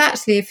away, because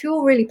actually, if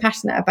you're really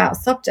passionate about a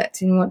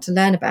subject and you want to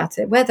learn about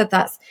it, whether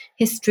that's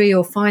history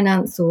or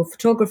finance or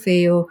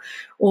photography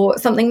or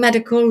something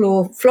medical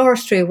or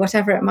floristry or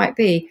whatever it might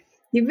be,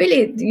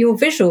 your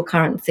visual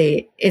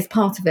currency is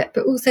part of it,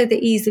 but also the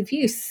ease of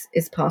use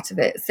is part of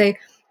it. So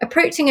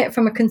approaching it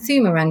from a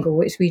consumer angle,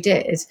 which we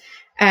did,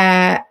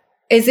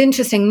 is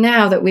interesting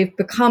now that we've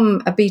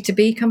become a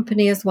B2B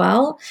company as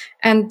well.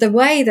 And the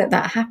way that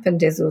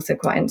happened is also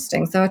quite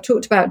interesting. So I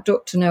talked about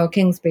Dr. Noel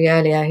Kingsbury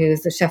earlier, who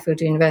is the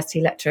Sheffield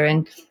University lecturer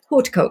in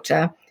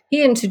horticulture.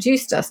 He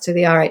introduced us to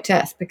the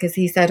RHS because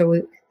he said,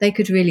 they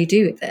could really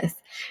do with this.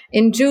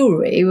 In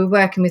jewellery, we're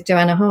working with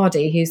Joanna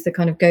Hardy, who's the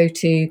kind of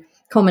go-to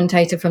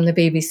commentator from the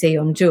BBC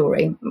on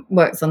jewellery,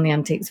 works on the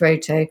Antiques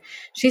Roadshow.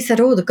 She said,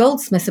 the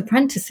goldsmiths'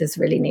 apprentices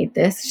really need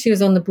this. She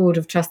was on the board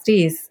of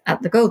trustees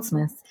at the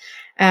goldsmiths.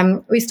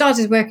 We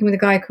started working with a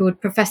guy called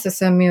Professor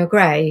Sir Muir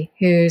Gray,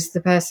 who's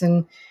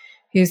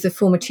the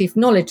former Chief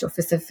Knowledge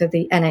Officer for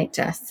the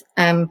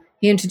NHS.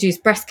 He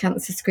introduced breast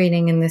cancer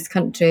screening in this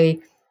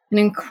country, an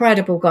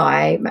incredible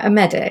guy, a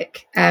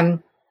medic.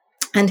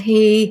 And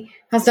he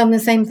has done the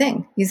same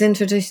thing. He's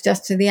introduced us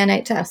to the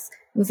NHS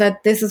and said,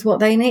 this is what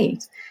they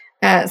need.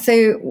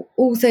 So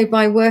also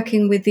by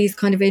working with these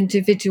kind of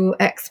individual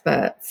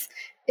experts,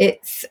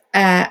 it's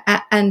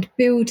and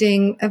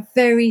building a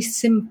very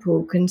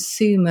simple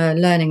consumer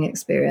learning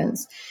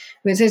experience.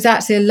 which is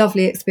actually a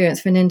lovely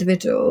experience for an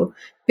individual.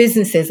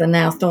 Businesses are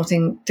now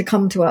starting to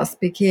come to us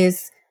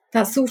because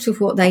that's sort of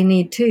what they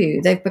need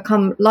too. They've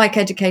become, like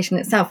education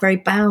itself, very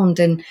bound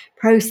in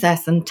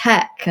process and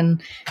tech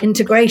and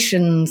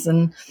integrations,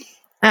 and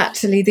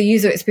actually the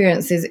user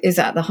experience is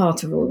at the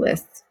heart of all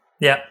this.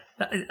 Yeah.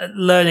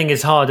 Learning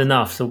is hard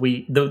enough, so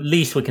the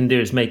least we can do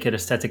is make it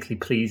aesthetically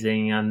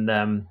pleasing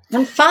and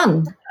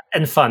fun.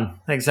 And fun,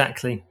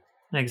 exactly.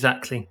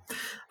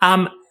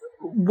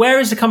 Where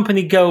is the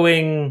company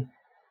going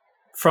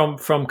from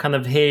kind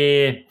of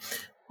here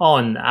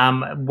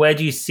on? Where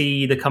do you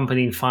see the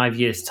company in 5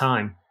 years'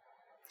 time?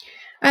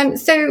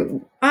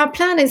 So our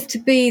plan is to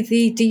be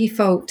the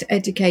default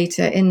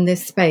educator in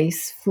this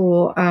space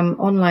for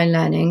online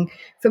learning,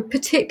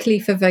 particularly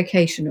for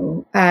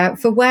vocational, and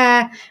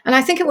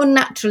I think it will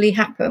naturally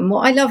happen.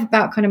 What I love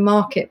about kind of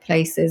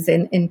marketplaces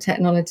in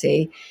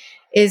technology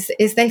is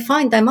they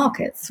find their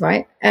markets,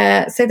 right?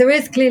 So there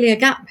is clearly a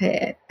gap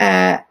here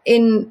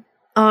in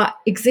our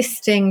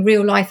existing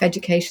real life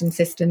education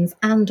systems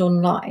and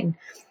online.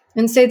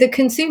 And so the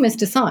consumers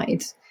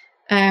decide.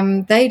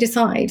 They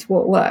decide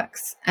what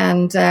works.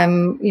 And,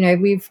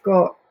 we've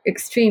got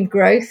extreme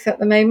growth at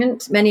the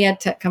moment. Many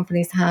edtech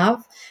companies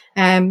have.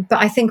 But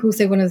I think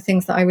also one of the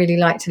things that I really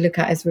like to look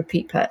at is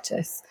repeat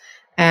purchase.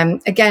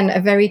 Again, a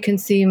very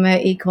consumer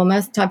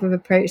e-commerce type of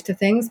approach to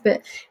things.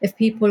 But if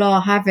people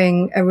are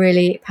having a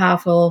really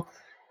powerful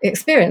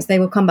experience, they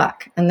will come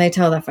back and they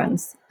tell their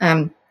friends.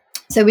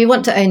 So we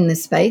want to own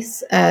this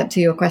space, to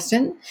your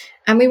question.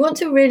 And we want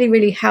to really,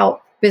 really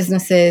help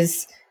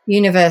businesses,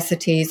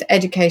 universities,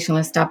 educational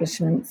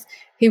establishments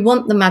who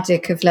want the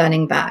magic of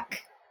learning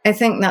back. I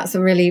think that's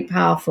a really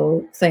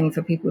powerful thing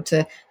for people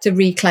to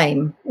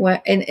reclaim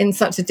in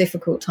such a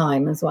difficult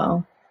time as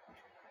well.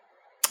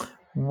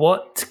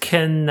 What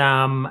can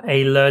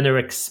a learner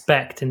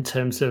expect in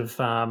terms of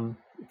kind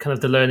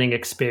of the learning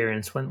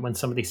experience when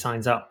somebody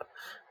signs up?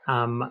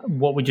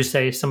 What would you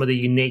say is some of the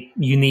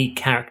unique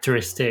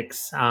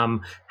characteristics?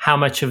 How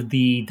much of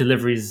the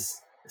delivery is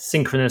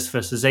synchronous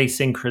versus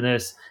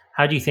asynchronous?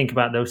 How do you think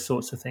about those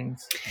sorts of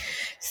things?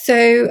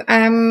 So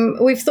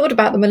we've thought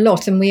about them a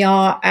lot, and we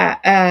are,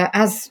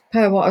 as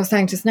per what I was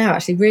saying just now,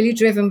 actually really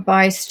driven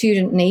by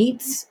student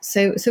needs.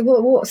 So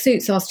what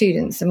suits our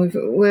students? And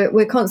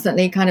we're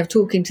constantly kind of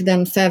talking to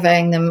them,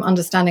 surveying them,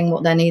 understanding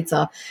what their needs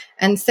are.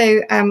 And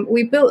so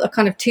we built a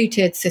kind of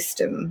two-tiered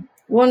system,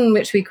 one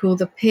which we call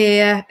the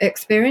peer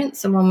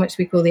experience and one which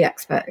we call the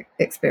expert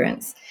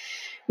experience.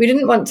 We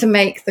didn't want to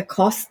make the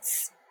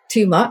costs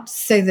too much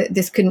so that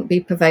this couldn't be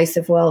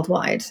pervasive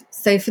worldwide.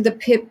 So for the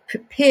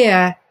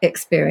peer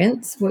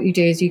experience, what you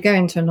do is you go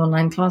into an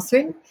online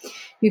classroom,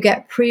 you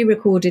get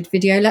pre-recorded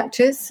video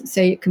lectures, so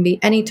it can be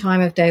any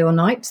time of day or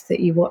night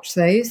that you watch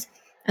those,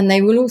 and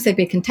they will also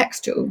be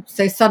contextual.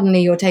 So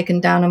suddenly you're taken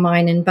down a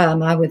mine in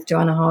Burma with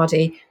Joanna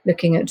Hardy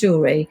looking at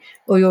jewellery,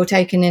 or you're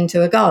taken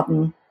into a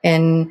garden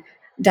in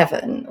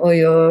Devon, or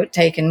you're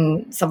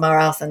taken somewhere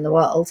else in the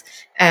world.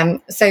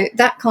 So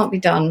that can't be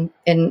done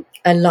in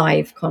a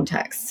live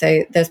context.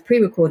 So there's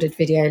pre-recorded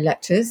video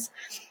lectures,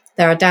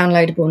 there are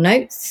downloadable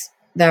notes,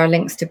 there are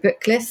links to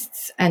book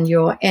lists, and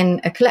you're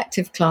in a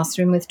collective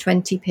classroom with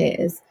 20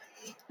 peers.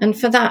 And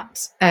for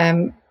that,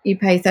 you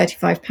pay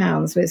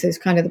 £35, which is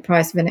kind of the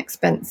price of an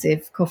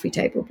expensive coffee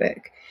table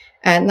book.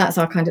 And that's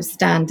our kind of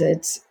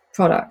standard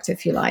product,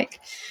 if you like.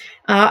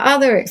 Our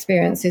other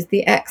experience is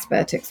the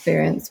expert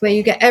experience, where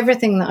you get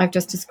everything that I've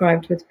just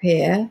described with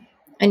peer,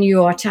 and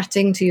you are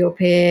chatting to your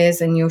peers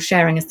and you're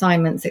sharing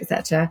assignments,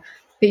 etc.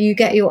 But you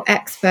get your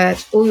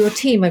expert or your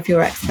team of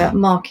your expert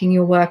marking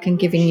your work and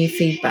giving you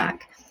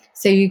feedback.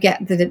 So you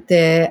get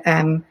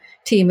the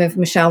team of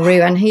Michel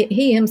Roux, and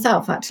he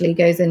himself actually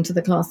goes into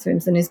the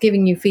classrooms and is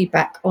giving you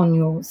feedback on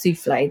your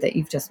souffle that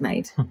you've just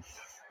made.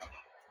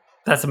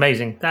 That's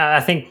amazing.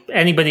 I think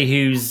anybody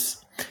who's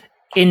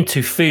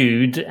into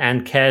food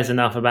and cares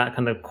enough about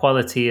kind of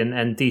quality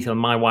and detail.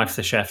 My wife's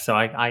a chef, so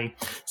I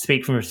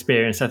speak from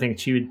experience. I think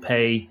she would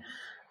pay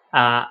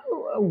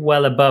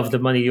well above the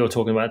money you're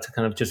talking about to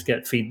kind of just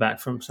get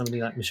feedback from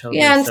somebody like Michelle.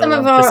 Yeah, and so, some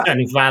of there's our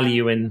certainly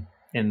value in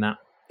that.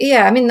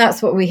 Yeah, I mean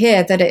that's what we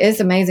hear, that it is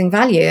amazing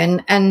value,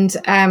 and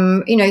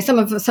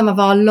some of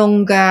our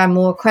longer,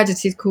 more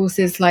accredited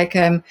courses, like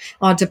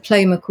our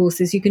diploma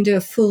courses, you can do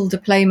a full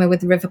diploma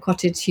with River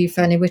Cottage Hugh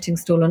Fernie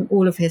Whittingstall and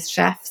all of his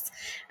chefs.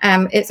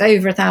 It's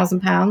over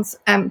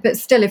 £1,000, but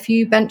still, if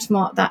you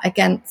benchmark that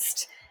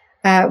against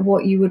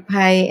what you would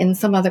pay in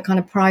some other kind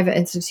of private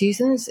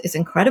institutions, it's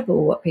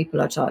incredible what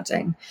people are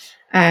charging.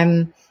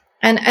 And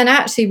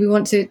actually, we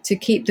want to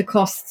keep the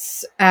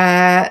costs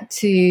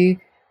to.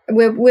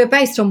 We're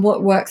based on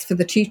what works for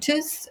the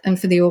tutors and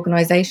for the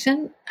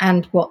organisation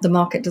and what the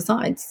market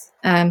decides.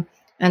 And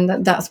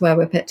that's where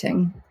we're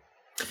pitching.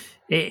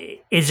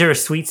 Is there a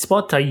sweet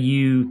spot? Are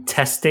you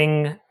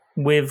testing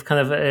with kind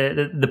of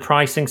the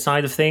pricing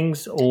side of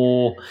things,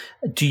 or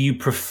do you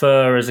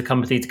prefer as a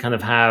company to kind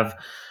of have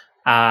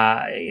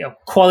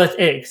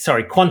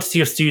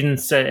quantity of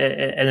students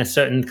and a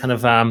certain kind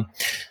of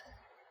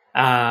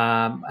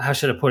how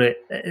should I put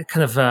it,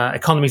 kind of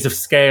economies of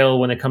scale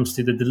when it comes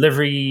to the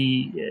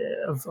delivery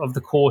of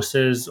the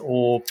courses,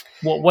 or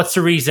what's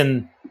the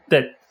reason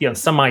that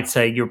some might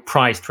say you're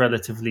priced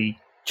relatively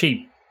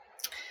cheap?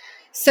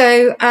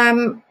 So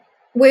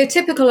we're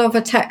typical of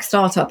a tech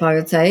startup, I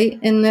would say,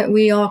 in that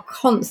we are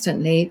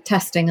constantly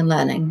testing and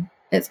learning.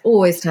 It's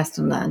always test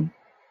and learn.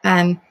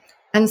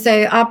 And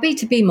so our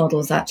B2B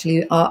models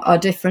actually are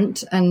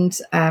different. And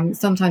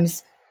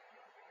sometimes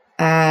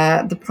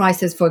the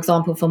prices, for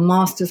example, for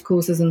master's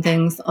courses and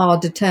things are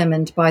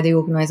determined by the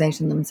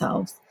organisation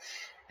themselves.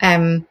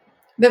 But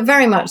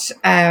very much,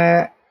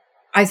 I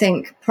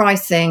think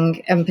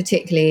pricing, and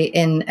particularly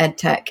in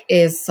EdTech,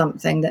 is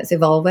something that's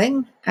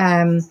evolving.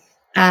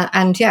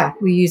 And yeah,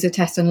 we use a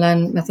test and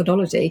learn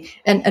methodology,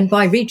 and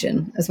by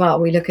region as well.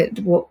 We look at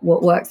what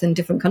works in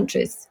different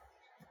countries.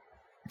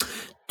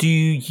 Do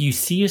you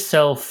see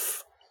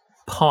yourself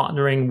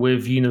partnering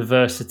with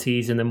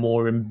universities in a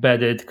more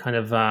embedded kind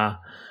of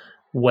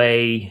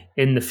way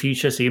in the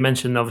future? So you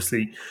mentioned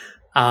obviously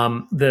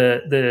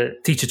the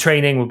teacher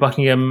training with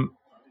Buckingham.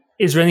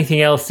 Is there anything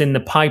else in the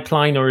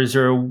pipeline, or is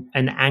there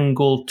an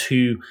angle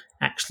to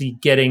actually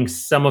getting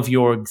some of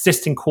your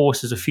existing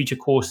courses or future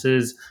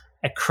courses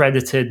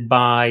accredited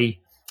by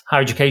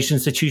higher education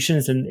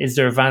institutions? And is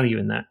there a value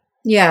in that?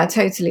 Yeah,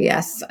 totally.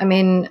 Yes. I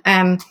mean,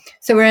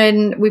 so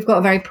we've got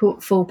a very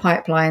full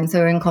pipeline. So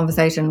we're in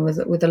conversation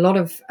with a lot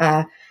of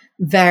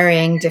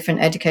varying different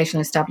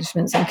educational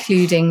establishments,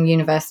 including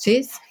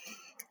universities,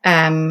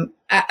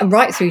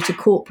 right through to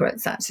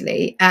corporates,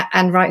 actually,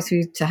 and right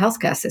through to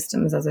healthcare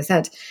systems, as I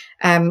said,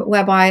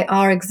 whereby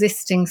our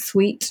existing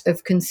suite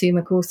of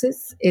consumer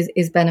courses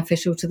is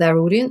beneficial to their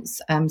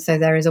audience. So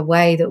there is a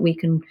way that we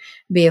can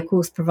be a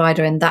course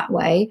provider in that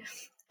way.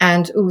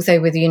 And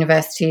also with the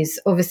universities,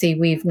 obviously,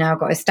 we've now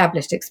got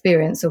established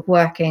experience of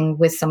working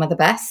with some of the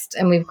best.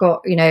 And we've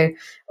got,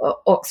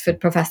 Oxford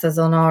professors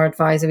on our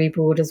advisory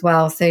board as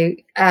well. So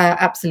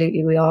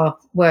absolutely, we are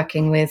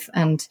working with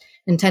and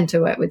intend to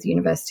work with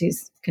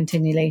universities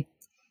continually,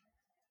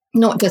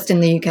 not just in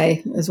the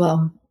UK as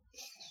well.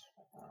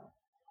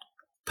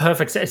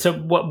 Perfect. So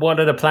what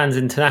are the plans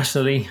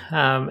internationally?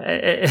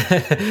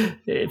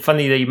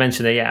 Funny that you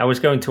mentioned it. Yeah, I was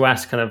going to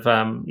ask kind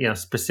of,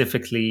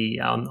 specifically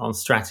on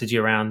strategy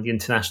around the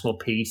international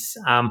piece.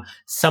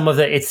 Some of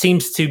it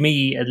seems to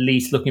me, at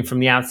least looking from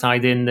the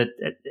outside in, that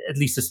at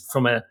least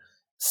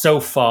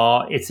so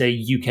far, it's a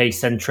UK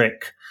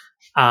centric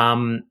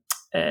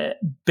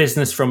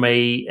business from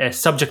a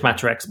subject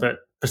matter expert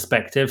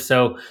perspective.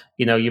 So,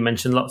 you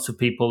mentioned lots of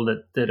people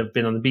that have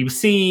been on the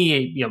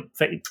BBC,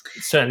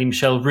 certainly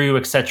Michelle Roux,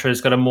 etc.,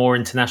 has got a more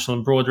international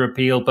and broader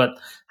appeal. But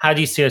how do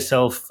you see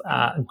yourself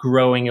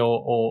growing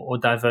or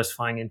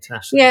diversifying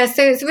internationally? Yeah,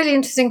 so it's a really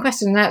interesting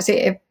question. And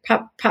actually,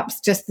 perhaps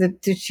just the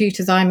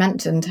tutors I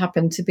mentioned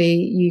happen to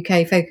be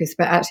UK focused,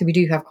 but actually we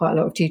do have quite a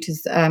lot of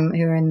tutors who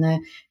are in the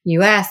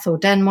US or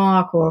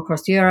Denmark or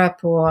across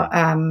Europe or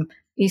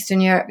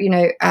Eastern Europe,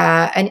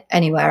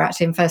 anywhere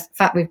actually. In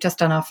fact, we've just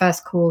done our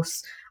first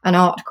course, an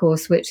art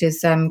course, which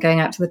is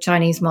going out to the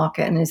Chinese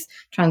market and is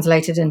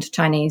translated into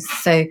Chinese.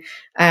 So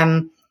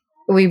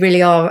we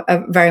really are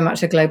very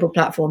much a global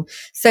platform.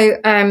 So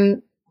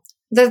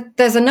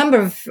there's a number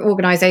of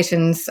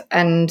organisations,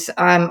 and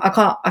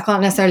I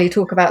can't necessarily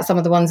talk about some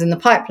of the ones in the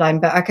pipeline,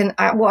 but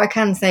what I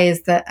can say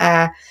is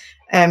that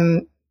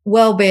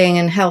wellbeing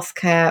and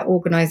healthcare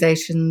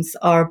organisations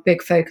are a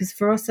big focus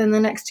for us in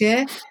the next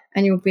year.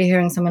 And you'll be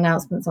hearing some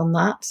announcements on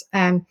that.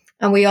 And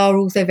we are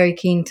also very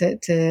keen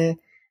to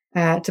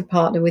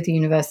partner with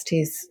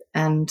universities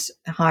and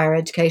higher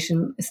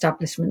education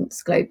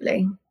establishments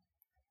globally.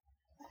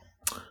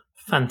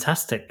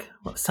 Fantastic.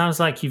 Well, it sounds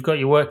like you've got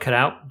your work cut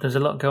out. There's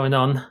a lot going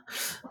on.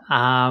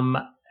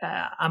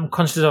 I'm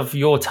conscious of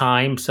your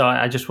time, so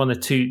I just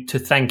wanted to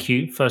thank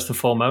you first and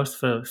foremost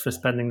for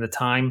spending the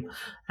time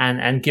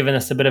and giving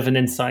us a bit of an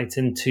insight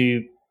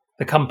into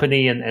the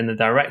company and the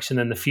direction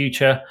and the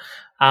future.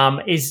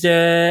 Is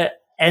there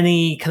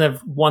any kind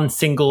of one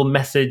single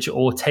message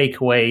or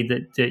takeaway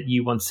that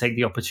you want to take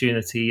the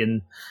opportunity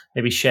and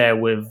maybe share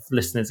with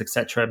listeners,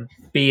 etc.?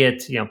 Be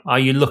it, are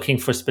you looking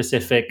for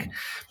specific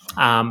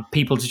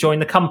people to join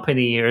the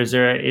company, or is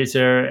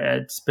there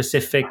a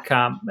specific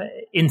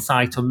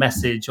insight or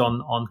message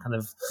on kind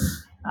of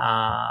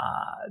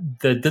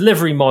the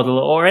delivery model,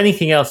 or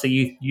anything else that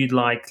you'd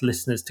like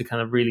listeners to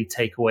kind of really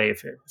take away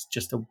if it was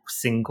just a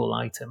single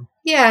item?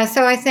 Yeah,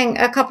 so I think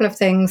a couple of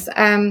things.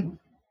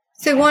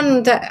 So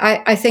one, that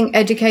I think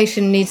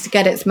education needs to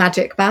get its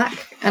magic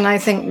back, and I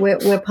think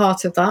we're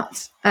part of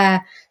that.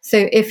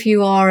 So if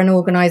you are an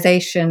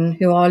organisation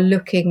who are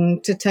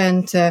looking to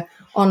turn to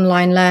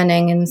online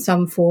learning in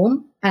some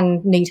form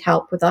and need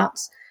help with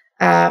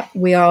that,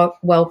 we are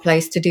well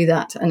placed to do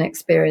that and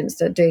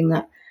experienced at doing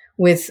that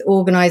with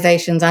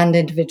organisations and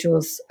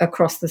individuals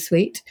across the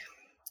suite.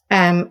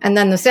 And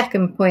then the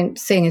second point,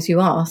 seeing as you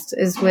asked,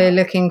 is we're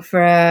looking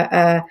for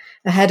a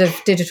head of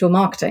digital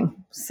marketing.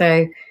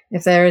 So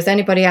if there is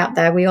anybody out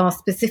there, we are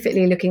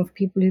specifically looking for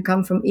people who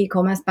come from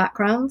e-commerce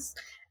backgrounds.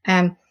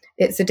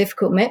 it's a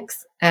difficult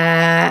mix,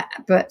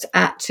 but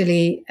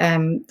actually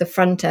the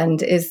front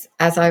end is,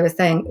 as I was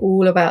saying,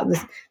 all about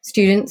the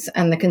students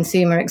and the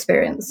consumer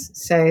experience.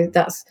 So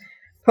that's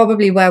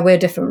probably where we're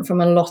different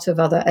from a lot of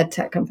other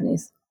edtech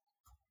companies.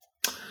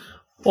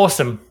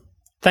 Awesome.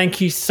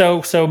 Thank you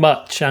so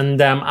much.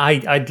 And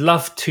I'd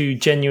love to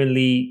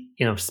genuinely,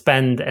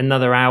 spend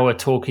another hour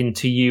talking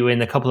to you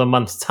in a couple of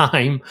months'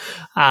 time,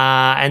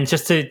 and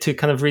just to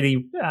kind of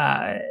really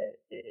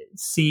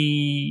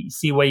see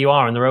where you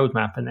are on the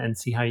roadmap and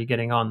see how you're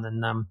getting on.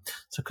 And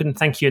so I couldn't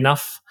thank you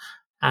enough.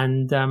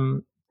 And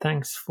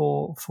thanks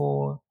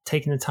for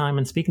taking the time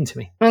and speaking to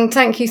me. And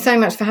thank you so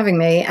much for having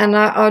me. And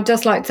I'd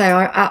just like to say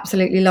I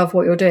absolutely love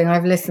what you're doing.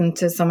 I've listened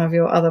to some of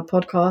your other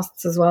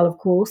podcasts as well, of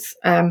course.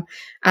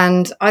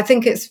 And I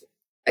think it's,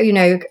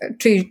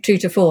 true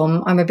to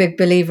form. I'm a big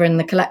believer in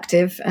the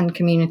collective and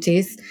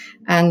communities.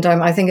 And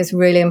I think it's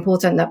really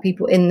important that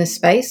people in this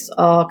space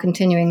are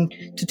continuing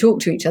to talk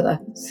to each other.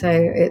 So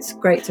it's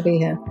great to be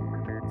here.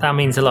 That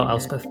means a lot,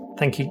 Elspeth.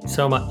 Thank you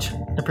so much.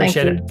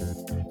 Appreciate it.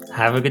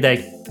 Have a good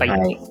day. Bye.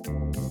 Bye.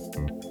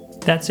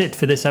 That's it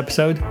for this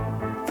episode.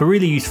 For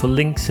really useful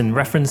links and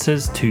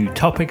references to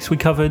topics we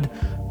covered,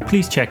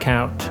 please check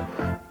out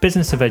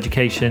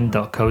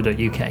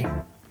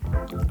businessofeducation.co.uk.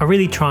 I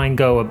really try and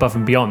go above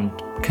and beyond,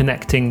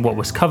 connecting what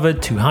was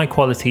covered to high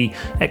quality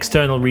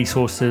external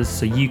resources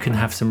so you can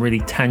have some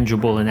really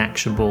tangible and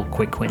actionable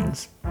quick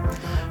wins.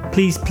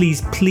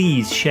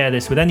 Please share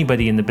this with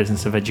anybody in the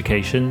business of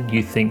education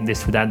you think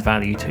this would add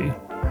value to.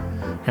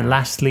 And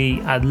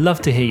lastly, I'd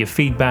love to hear your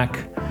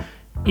feedback.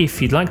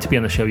 If you'd like to be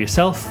on the show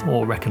yourself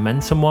or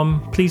recommend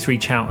someone, please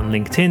reach out on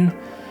LinkedIn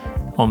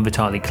on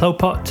Vitaly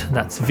Klopot,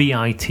 that's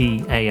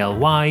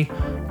VITALY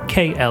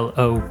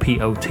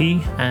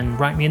KLOPOT, and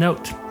write me a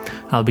note.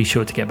 I'll be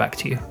sure to get back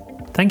to you.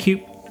 Thank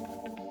you.